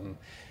system.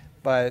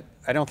 But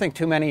I don't think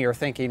too many are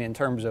thinking in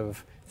terms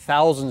of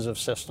thousands of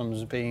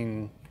systems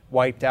being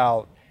wiped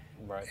out.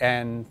 Right.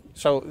 And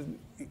so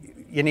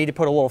you need to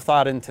put a little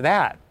thought into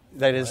that.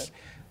 That is,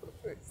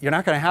 you're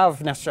not going to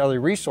have necessarily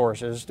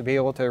resources to be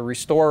able to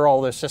restore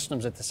all the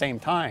systems at the same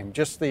time.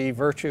 Just the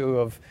virtue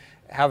of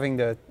having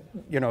to,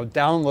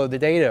 download the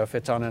data if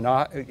it's on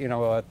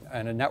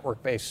a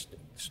network-based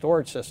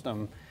storage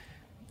system,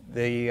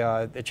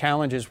 the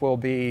challenges will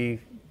be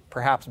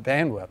perhaps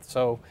bandwidth.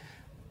 So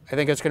I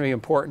think it's going to be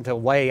important to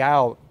lay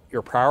out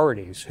your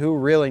priorities. Who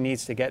really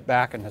needs to get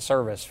back into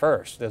service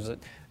first? Is it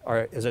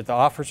the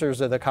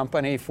officers of the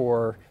company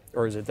or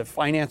is it the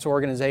finance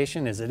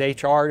organization? Is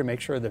it HR to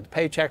make sure that the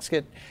paychecks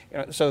get,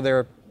 so there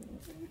are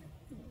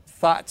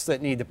thoughts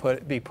that need to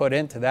be put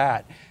into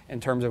that in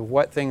terms of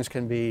what things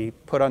can be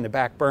put on the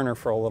back burner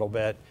for a little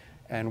bit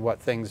and what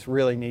things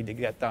really need to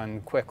get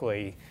done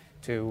quickly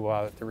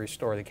to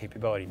restore the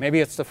capability.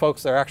 Maybe it's the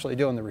folks that are actually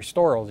doing the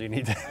restorals you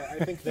need to.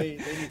 I think they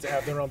need to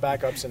have their own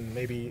backups and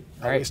maybe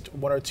at least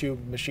one or two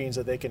machines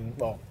that they can,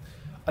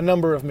 a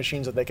number of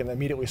machines that they can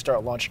immediately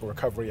start launching a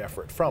recovery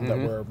effort from that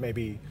were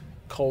maybe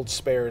cold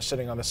spares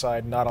sitting on the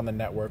side, not on the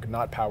network,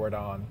 not powered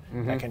on,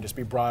 that can just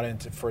be brought in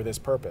for this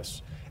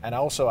purpose. And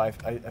also, I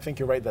think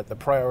you're right that the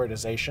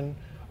prioritization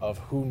of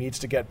who needs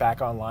to get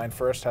back online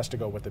first has to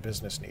go with the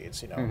business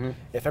needs.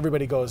 If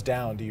everybody goes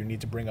down, do you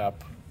need to bring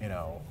up,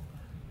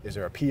 is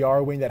there a PR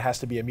wing that has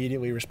to be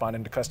immediately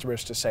responding to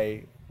customers to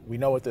say, we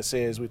know what this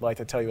is, we'd like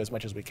to tell you as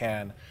much as we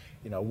can,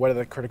 what are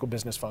the critical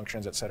business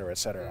functions, et cetera, et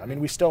cetera. I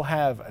mean, we still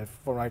have,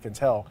 from what I can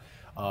tell,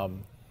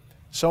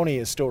 Sony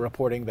is still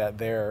reporting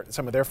that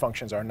some of their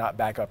functions are not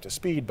back up to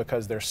speed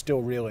because they're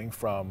still reeling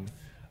from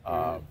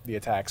the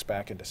attacks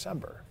back in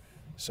December.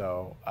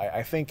 So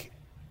I think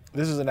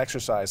this is an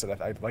exercise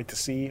that I'd like to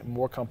see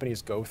more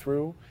companies go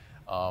through.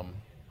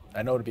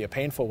 I know it'd be a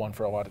painful one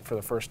for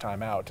the first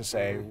time out to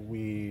say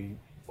we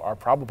are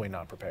probably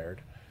not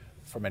prepared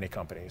for many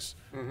companies.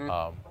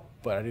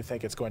 But I do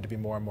think it's going to be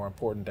more and more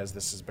important as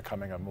this is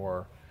becoming a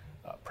more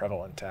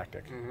prevalent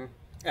tactic.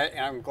 And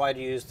I'm glad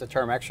you used the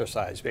term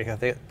exercise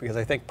because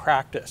I think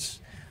practice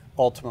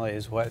ultimately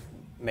is what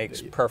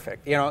makes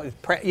perfect.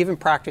 Even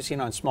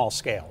practicing on small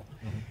scale.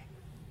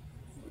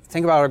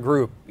 Think about a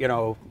group,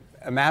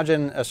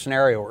 imagine a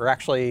scenario or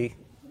actually,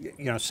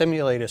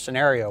 simulate a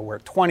scenario where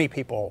 20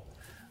 people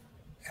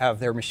have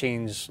their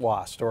machines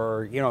lost,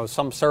 or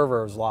some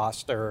servers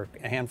lost, or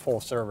a handful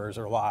of servers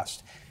are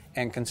lost,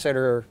 and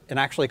consider and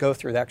actually go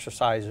through the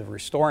exercise of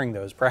restoring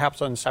those,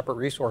 perhaps on separate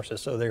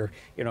resources, so they're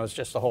it's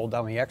just a whole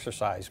dummy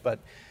exercise. But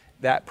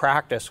that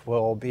practice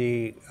will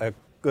be a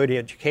good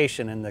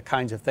education in the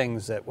kinds of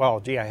things that, well,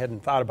 gee, I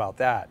hadn't thought about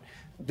that.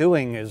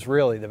 Doing is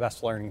really the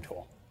best learning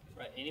tool.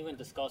 Right, and even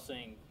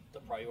discussing the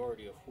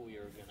priority of who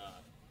you're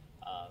gonna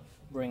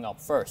bring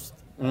up first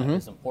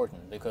is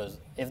important, because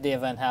if the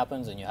event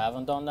happens and you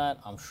haven't done that,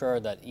 I'm sure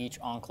that each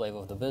enclave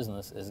of the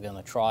business is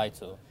gonna try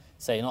to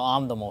say,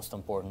 I'm the most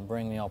important,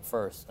 bring me up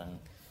first, and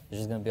there's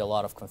just gonna be a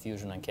lot of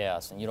confusion and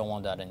chaos, and you don't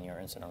want that in your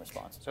incident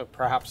response. So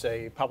perhaps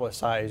a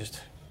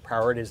publicized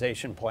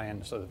prioritization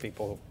plan so that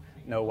people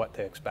know what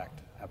to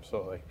expect.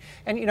 Absolutely.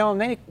 And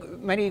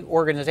many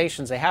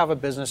organizations, they have a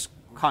business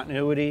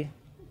continuity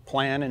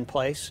plan in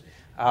place,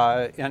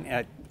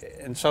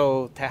 and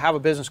so to have a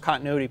business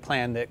continuity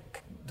plan that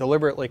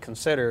deliberately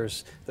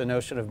considers the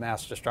notion of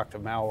mass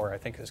destructive malware, I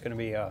think is going to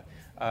be a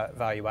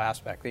value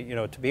aspect.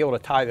 To be able to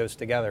tie those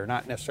together,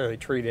 not necessarily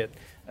treat it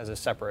as a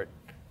separate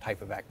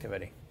type of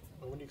activity.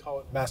 When you call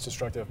it mass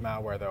destructive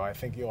malware, though, I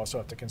think you also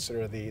have to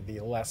consider the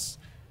less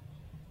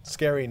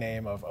scary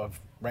name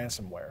of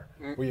ransomware,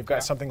 where you've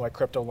got something like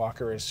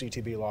CryptoLocker or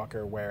CTB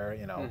Locker, where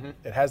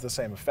it has the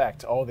same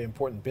effect. All the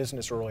important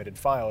business-related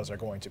files are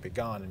going to be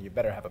gone, and you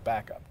better have a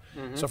backup.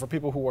 So for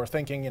people who are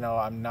thinking,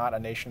 I'm not a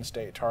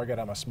nation-state target,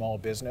 I'm a small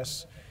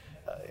business,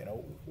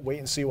 wait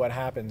and see what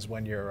happens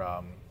when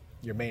your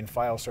main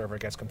file server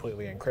gets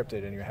completely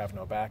encrypted and you have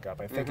no backup.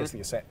 I think it's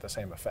the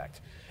same effect.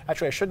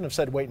 Actually, I shouldn't have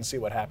said wait and see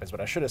what happens. What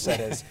I should have said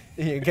is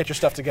you get your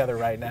stuff together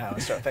right now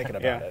and start thinking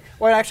about it.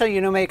 Well, actually,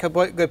 make a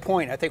good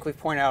point. I think we've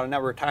pointed out a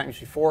number of times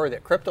before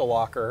that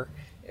CryptoLocker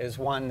is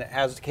one that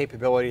has the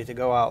capability to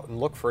go out and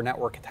look for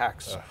network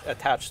attacks,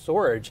 attached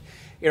storage.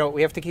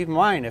 We have to keep in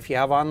mind, if you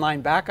have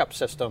online backup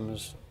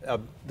systems,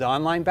 the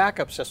online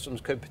backup systems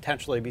could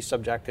potentially be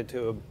subjected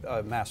to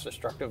a mass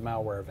destructive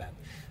malware event.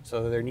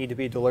 So there need to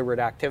be deliberate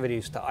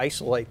activities to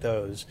isolate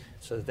those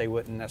so that they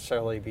wouldn't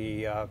necessarily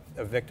be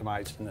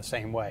victimized in the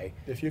same way.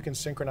 If you can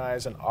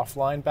synchronize an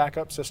offline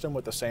backup system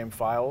with the same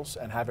files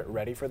and have it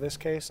ready for this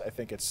case, I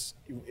think this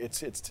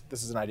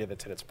is an idea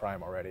that's hit its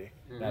prime already.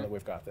 Now that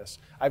we've got this,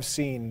 I've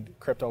seen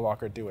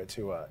CryptoLocker do it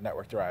to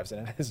network drives,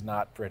 and it is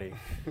not pretty.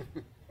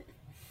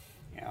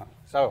 Yeah.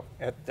 So,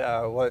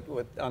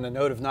 on the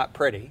note of not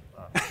pretty,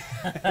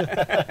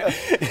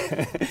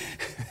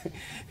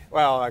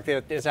 well,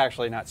 it's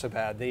actually not so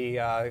bad.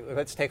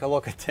 Let's take a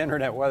look at the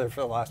internet weather for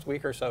the last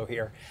week or so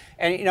here.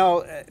 And,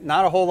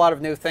 not a whole lot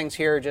of new things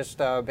here, just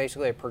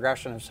basically a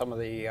progression of some of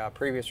the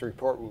previous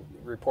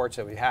reports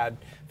that we had.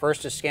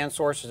 First is scan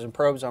sources and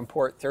probes on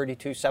port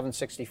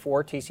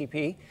 32764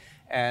 TCP.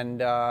 And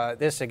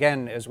this,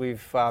 again, as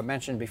we've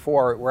mentioned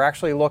before, we're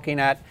actually looking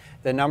at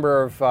the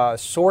number of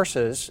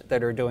sources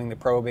that are doing the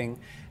probing.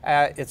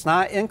 It's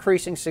not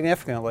increasing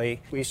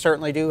significantly. We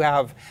certainly do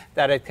have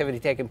that activity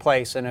taking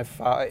place. And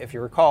if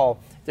you recall,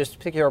 this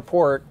particular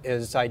port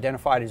is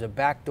identified as a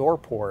backdoor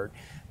port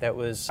that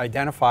was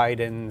identified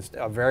in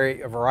a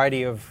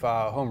variety of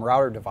home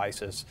router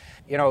devices.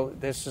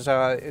 This is,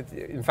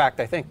 in fact,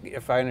 I think,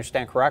 if I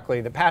understand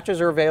correctly, the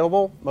patches are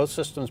available. Most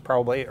systems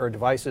probably, or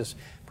devices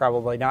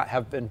probably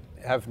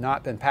have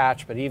not been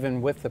patched, but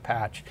even with the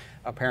patch,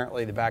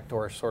 apparently the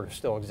backdoor sort of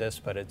still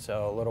exists, but it's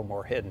a little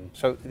more hidden.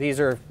 So this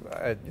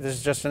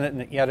is just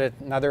yet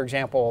another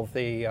example of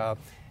the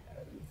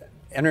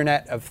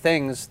Internet of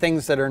Things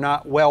that are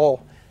not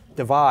well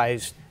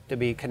devised to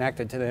be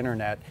connected to the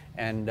internet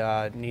and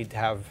need to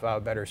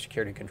have better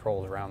security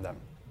controls around them.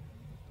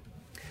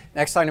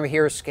 Next item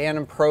here is scan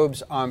and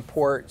probes on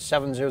port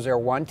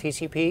 7001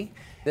 TCP.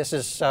 This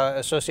is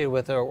associated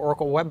with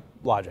Oracle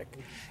WebLogic.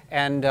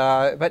 And,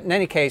 but in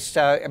any case,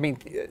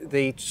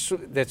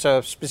 it's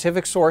a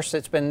specific source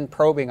that's been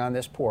probing on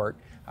this port.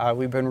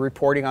 We've been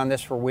reporting on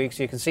this for weeks.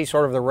 You can see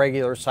sort of the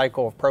regular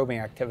cycle of probing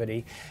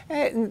activity.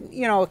 And,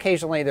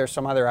 occasionally there's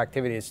some other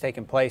activity that's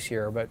taking place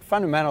here, but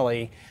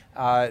fundamentally,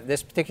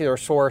 this particular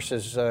source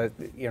is,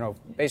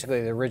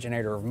 basically the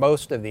originator of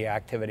most of the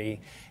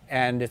activity.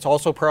 And it's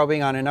also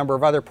probing on a number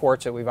of other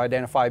ports that we've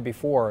identified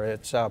before.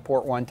 It's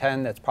port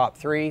 110, that's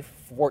POP3,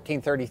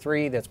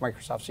 1433, that's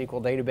Microsoft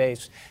SQL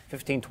database,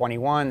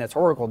 1521, that's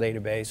Oracle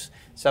database,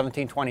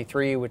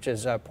 1723, which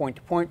is a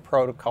point-to-point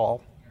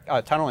protocol,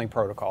 tunneling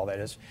protocol, that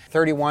is,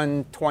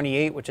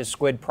 3128, which is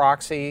Squid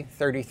proxy,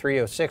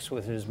 3306,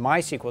 which is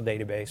MySQL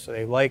database, so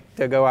they like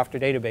to go after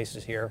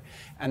databases here,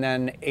 and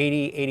then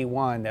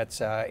 8081, that's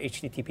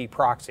HTTP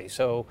proxy.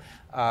 So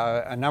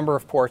a number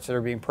of ports that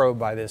are being probed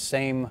by this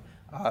same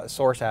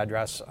source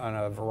address on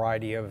a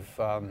variety of,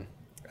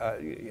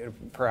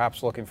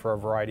 perhaps looking for a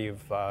variety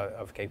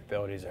of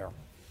capabilities there.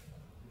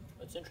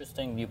 It's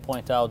interesting you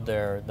point out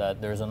there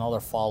that there's another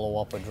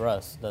follow-up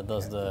address that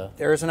does the...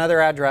 There is another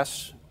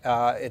address.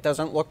 It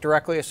doesn't look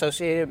directly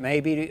associated. It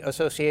may be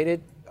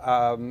associated.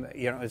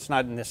 It's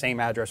not in the same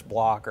address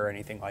block or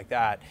anything like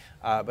that,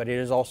 but it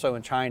is also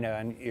in China,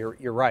 and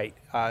you're right.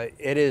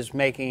 It is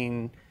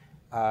making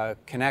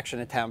connection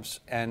attempts,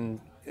 and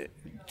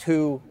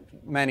too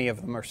many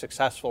of them are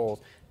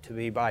successful to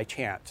be by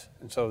chance.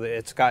 And so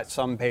it's got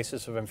some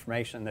basis of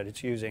information that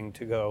it's using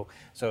to go.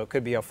 So it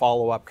could be a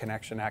follow-up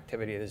connection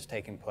activity that is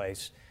taking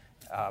place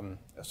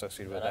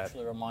associated with that. That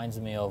actually reminds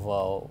me of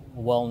a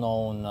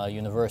well-known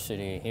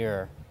university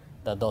here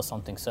that does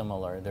something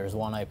similar. There's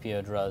one IP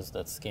address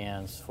that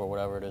scans for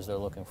whatever it is they're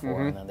looking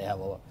for, and then they have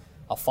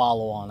a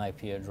follow-on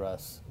IP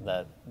address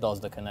that does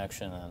the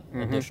connection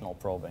and additional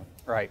probing.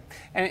 Right.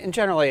 And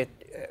generally,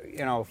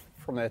 you know,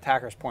 from the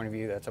attacker's point of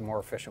view, that's a more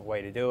efficient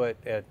way to do it.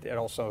 It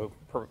also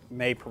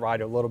may provide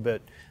a little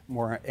bit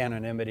more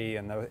anonymity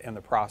in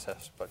the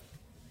process. But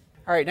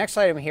all right, next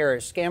item here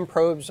is scam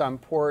probes on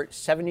port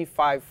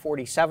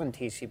 7547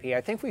 TCP.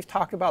 I think we've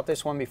talked about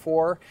this one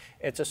before.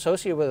 It's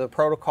associated with a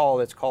protocol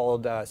that's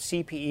called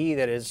CPE,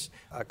 that is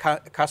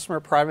Customer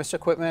Premise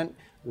Equipment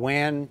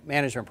WAN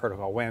Management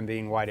Protocol, WAN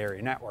being Wide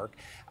Area Network.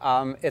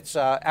 It's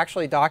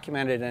actually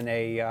documented in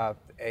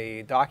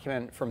a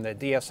document from the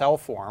DSL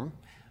form.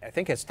 I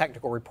think it's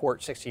Technical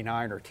Report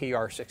 69 or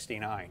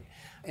TR69.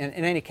 In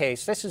any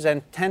case, this is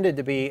intended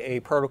to be a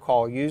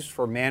protocol used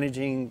for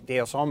managing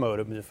DSL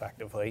modems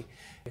effectively.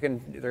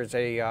 There's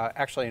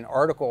actually an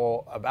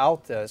article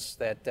about this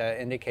that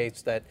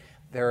indicates that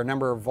there are a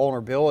number of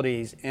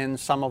vulnerabilities in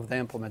some of the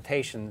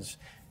implementations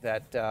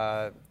that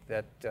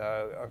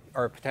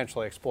are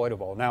potentially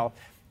exploitable. Now,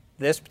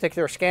 this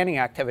particular scanning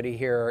activity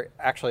here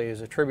actually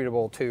is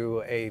attributable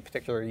to a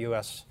particular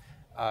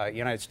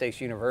United States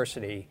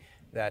university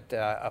that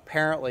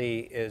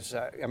apparently is,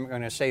 I'm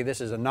going to say this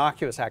is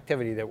innocuous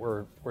activity that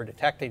we're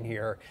detecting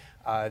here.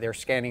 They're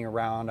scanning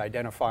around,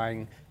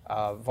 identifying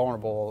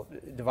vulnerable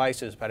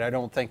devices, but I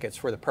don't think it's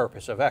for the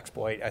purpose of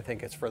exploit. I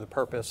think it's for the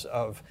purpose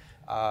of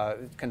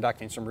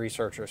conducting some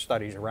research or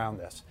studies around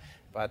this.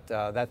 But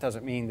that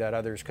doesn't mean that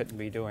others couldn't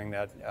be doing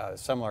that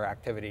similar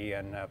activity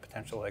and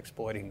potentially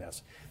exploiting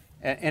this.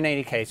 In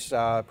any case,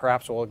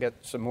 perhaps we'll get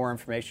some more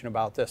information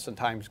about this as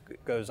time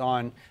goes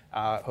on,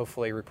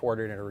 hopefully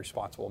reported in a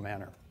responsible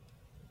manner.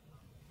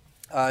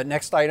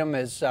 Next item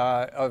is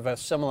of a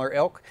similar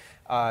ilk,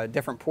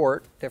 different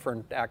port,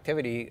 different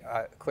activity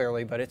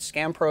clearly, but it's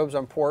scam probes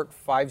on port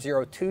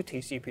 502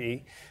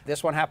 TCP.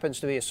 This one happens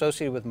to be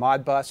associated with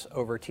Modbus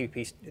over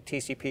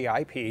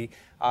TCP IP,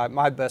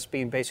 Modbus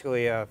being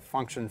basically a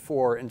function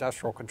for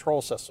industrial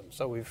control systems.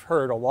 So we've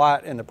heard a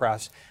lot in the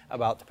press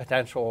about the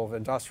potential of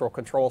industrial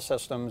control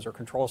systems or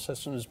control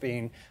systems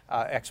being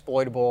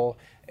exploitable,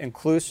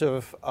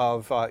 inclusive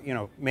of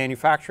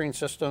manufacturing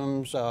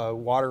systems,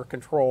 water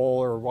control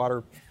or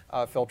water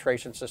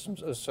filtration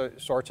systems, those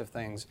sorts of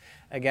things.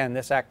 Again,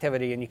 this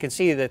activity, and you can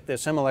see that the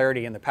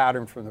similarity in the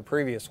pattern from the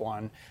previous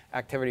one,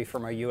 activity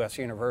from a U.S.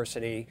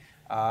 university.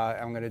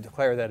 I'm going to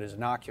declare that as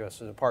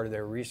innocuous as a part of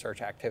their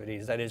research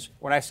activities. That is,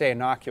 when I say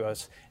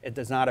innocuous, it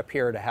does not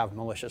appear to have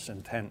malicious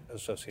intent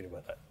associated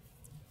with it.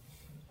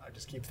 I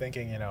just keep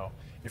thinking,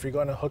 if you're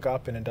going to hook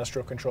up an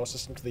industrial control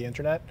system to the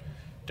internet,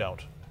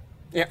 don't.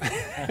 Yeah.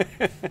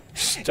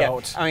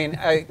 Don't. Yeah. I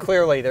mean,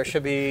 clearly there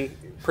should be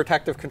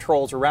protective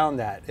controls around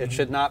that. It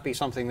should not be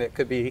something that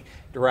could be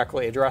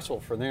directly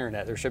addressable from the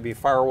internet. There should be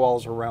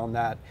firewalls around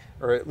that,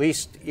 or at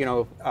least,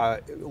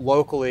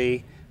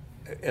 locally,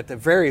 at the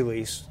very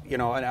least,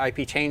 an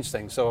IP change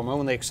thing. So I'm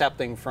only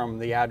accepting from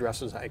the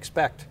addresses I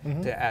expect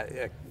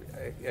to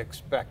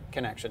expect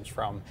connections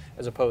from,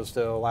 as opposed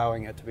to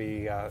allowing it to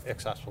be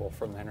accessible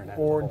from the internet.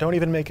 Or don't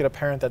even make it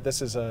apparent that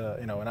this is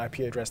an IP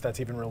address that's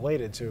even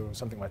related to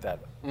something like that.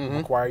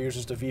 Require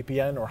users to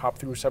VPN or hop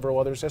through several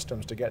other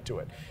systems to get to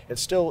it.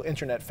 It's still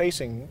internet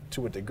facing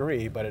to a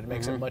degree, but it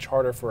makes it much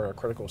harder for a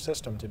critical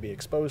system to be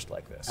exposed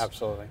like this.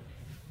 Absolutely.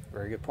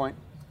 Very good point.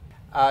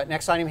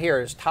 Next item here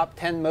is top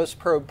 10 most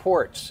probed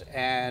ports,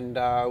 and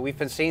we've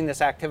been seeing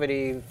this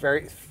activity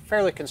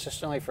fairly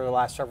consistently for the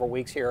last several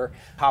weeks here.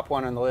 Top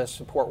one on the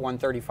list, port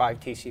 135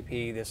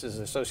 TCP. This is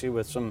associated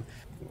with some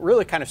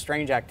really kind of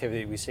strange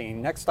activity we've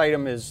seen. Next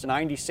item is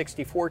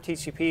 9064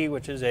 TCP,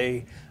 which is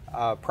a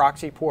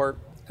proxy port,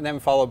 and then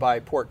followed by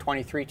port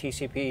 23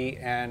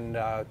 TCP and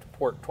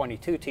port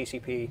 22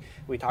 TCP.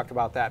 We talked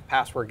about that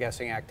password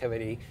guessing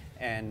activity,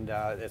 and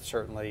it's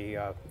certainly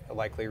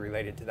likely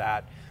related to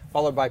that.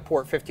 Followed by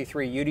port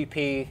 53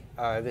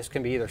 UDP. This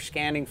can be either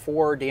scanning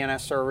for DNS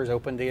servers,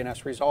 open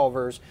DNS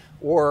resolvers,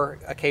 or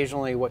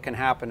occasionally what can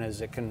happen is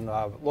it can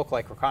look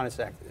like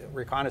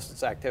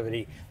reconnaissance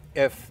activity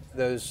if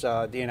those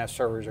DNS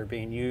servers are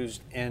being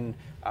used in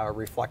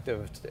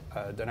reflective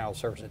denial of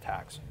service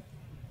attacks.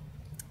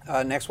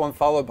 Next one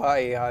followed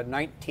by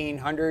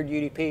 1900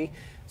 UDP.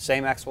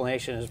 Same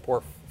explanation as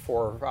port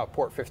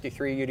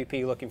 53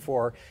 UDP, looking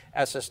for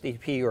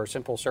SSDP or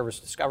Simple Service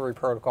Discovery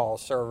Protocol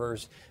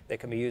servers that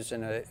can be used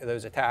in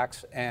those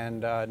attacks.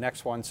 And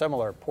next one,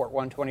 similar, port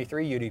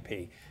 123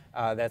 UDP.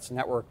 That's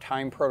Network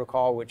Time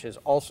Protocol, which is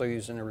also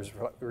used in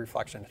the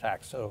reflection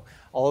attacks. So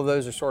all of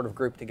those are sort of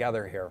grouped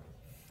together here.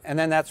 And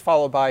then that's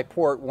followed by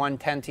port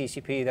 110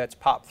 TCP, that's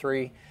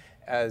POP3,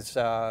 as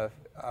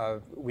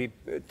we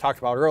talked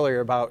about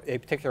earlier about a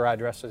particular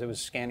address that was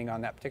scanning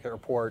on that particular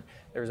port.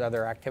 There's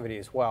other activity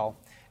as well.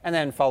 and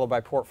then followed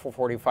by port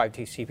 445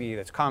 TCP,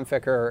 that's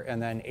Conficker,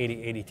 and then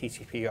 8080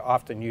 TCP,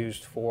 often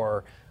used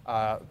for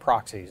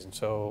proxies. And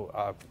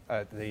so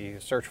the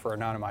search for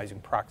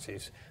anonymizing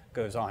proxies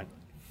goes on.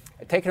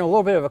 Taking a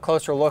little bit of a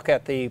closer look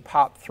at the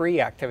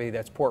POP3 activity,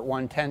 that's port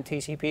 110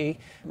 TCP.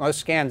 Most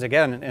scans,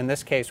 again, in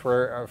this case,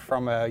 were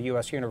from a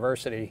US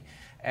university,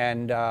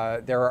 and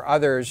there are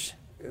others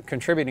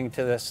contributing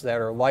to this that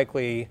are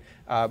likely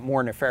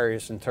more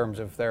nefarious in terms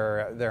of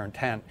their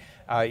intent.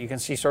 You can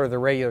see sort of the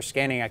regular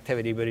scanning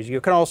activity, but as you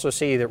can also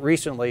see that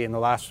recently in the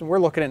last, we're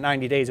looking at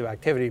 90 days of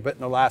activity, but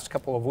in the last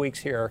couple of weeks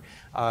here,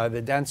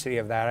 the density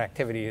of that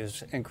activity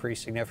has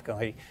increased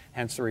significantly,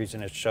 hence the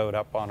reason it showed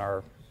up on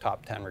our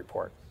top 10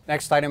 report.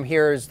 Next item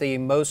here is the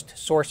most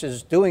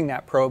sources doing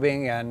that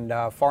probing, and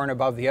far and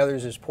above the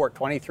others is port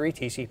 23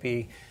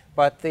 TCP,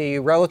 but the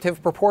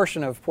relative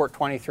proportion of port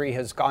 23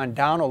 has gone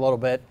down a little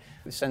bit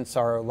since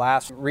our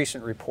last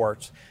recent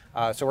reports.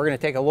 So we're going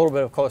to take a little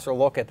bit of a closer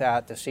look at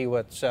that to see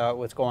what's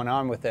going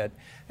on with it.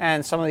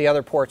 And some of the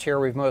other ports here,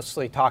 we've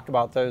mostly talked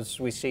about those.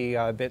 We see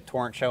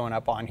BitTorrent showing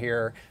up on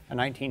here, a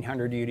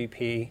 1900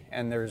 UDP,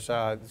 and there's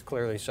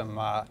clearly some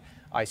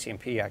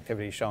ICMP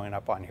activity showing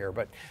up on here.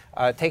 But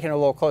taking a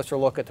little closer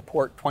look at the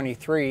port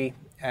 23,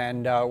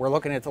 and we're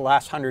looking at the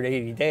last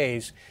 180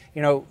 days,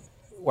 you know,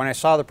 when I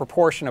saw the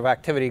proportion of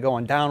activity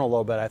going down a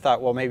little bit, I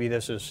thought, well, maybe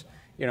this is,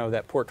 you know,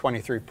 that port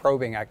 23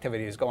 probing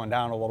activity is going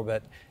down a little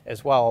bit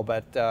as well,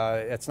 but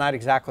it's not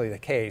exactly the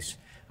case.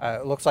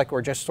 It looks like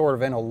we're just sort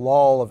of in a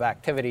lull of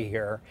activity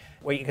here.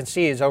 What you can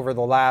see is over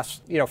the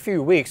last,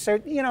 few weeks, there,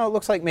 it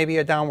looks like maybe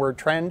a downward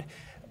trend,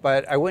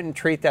 but I wouldn't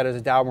treat that as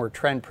a downward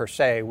trend per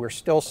se. We're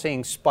still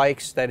seeing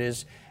spikes, that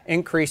is,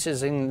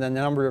 increases in the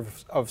number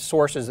of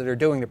sources that are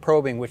doing the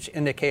probing, which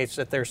indicates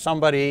that there's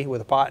somebody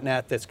with a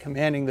botnet that's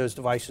commanding those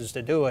devices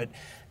to do it.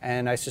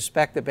 And I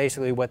suspect that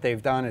basically what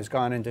they've done is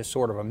gone into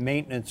sort of a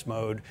maintenance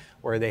mode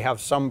where they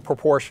have some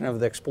proportion of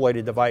the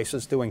exploited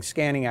devices doing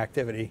scanning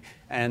activity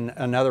and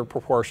another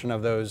proportion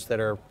of those that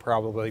are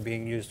probably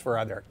being used for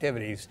other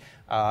activities.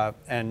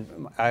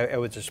 And I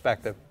would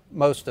suspect that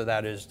most of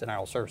that is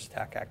denial of service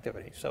attack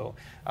activity. So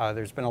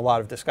there's been a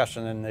lot of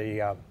discussion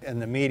in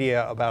the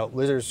media about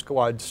Lizard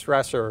Squad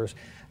stressors.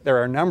 There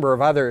are a number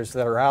of others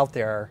that are out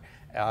there,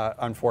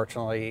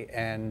 unfortunately,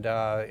 and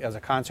as a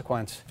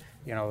consequence,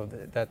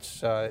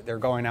 they're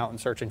going out and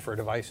searching for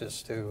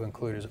devices to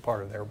include as a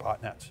part of their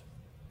botnets.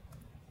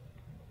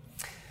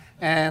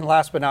 And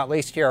last but not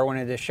least here, I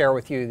wanted to share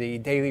with you the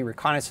Daily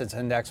Reconnaissance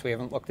Index. We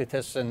haven't looked at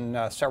this in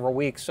several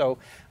weeks, so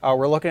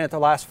we're looking at the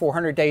last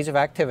 400 days of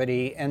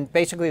activity, and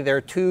basically there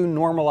are two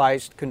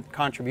normalized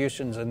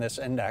contributions in this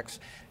index.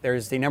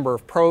 There's the number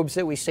of probes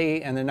that we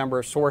see and the number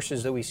of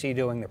sources that we see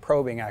doing the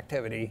probing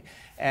activity.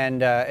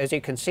 And as you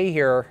can see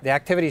here, the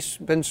activity's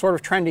been sort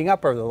of trending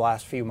up over the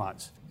last few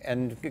months,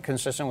 and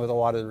consistent with a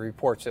lot of the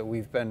reports that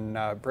we've been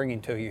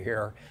bringing to you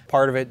here.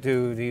 Part of it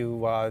due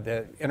to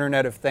the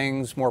Internet of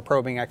Things, more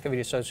probing activity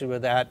associated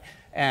with that,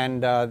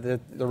 and the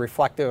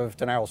reflective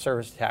denial of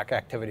service attack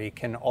activity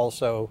can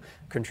also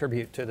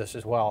contribute to this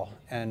as well.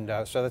 And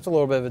so that's a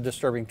little bit of a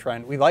disturbing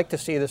trend. We like to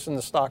see this in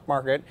the stock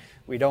market.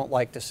 We don't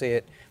like to see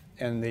it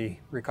in the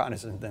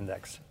Reconnaissance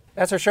Index.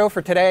 That's our show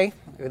for today.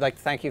 We'd like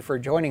to thank you for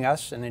joining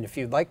us, and if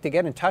you'd like to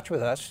get in touch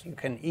with us, you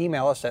can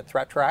email us at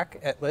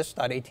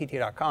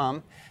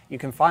threattrack@list.att.com. You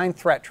can find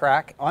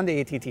ThreatTrack on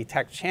the ATT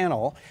Tech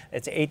channel.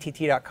 It's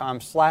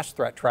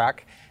att.com/threattrack,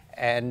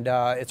 and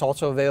it's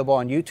also available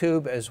on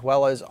YouTube as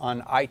well as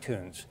on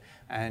iTunes.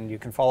 And you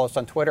can follow us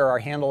on Twitter. Our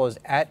handle is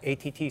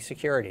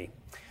 @ATTSecurity.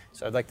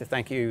 So I'd like to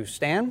thank you,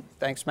 Stan.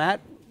 Thanks, Matt.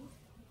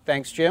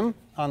 Thanks, Jim,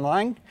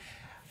 online.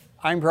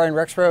 I'm Brian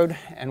Rexroad,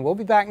 and we'll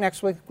be back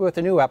next week with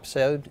a new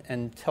episode.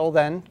 Until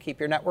then, keep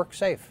your network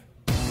safe.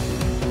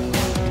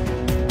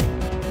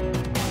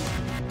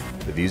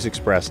 The views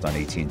expressed on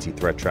AT&T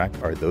Threat Track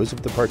are those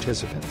of the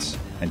participants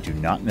and do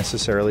not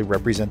necessarily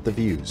represent the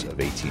views of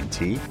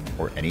AT&T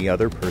or any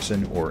other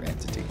person or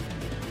entity.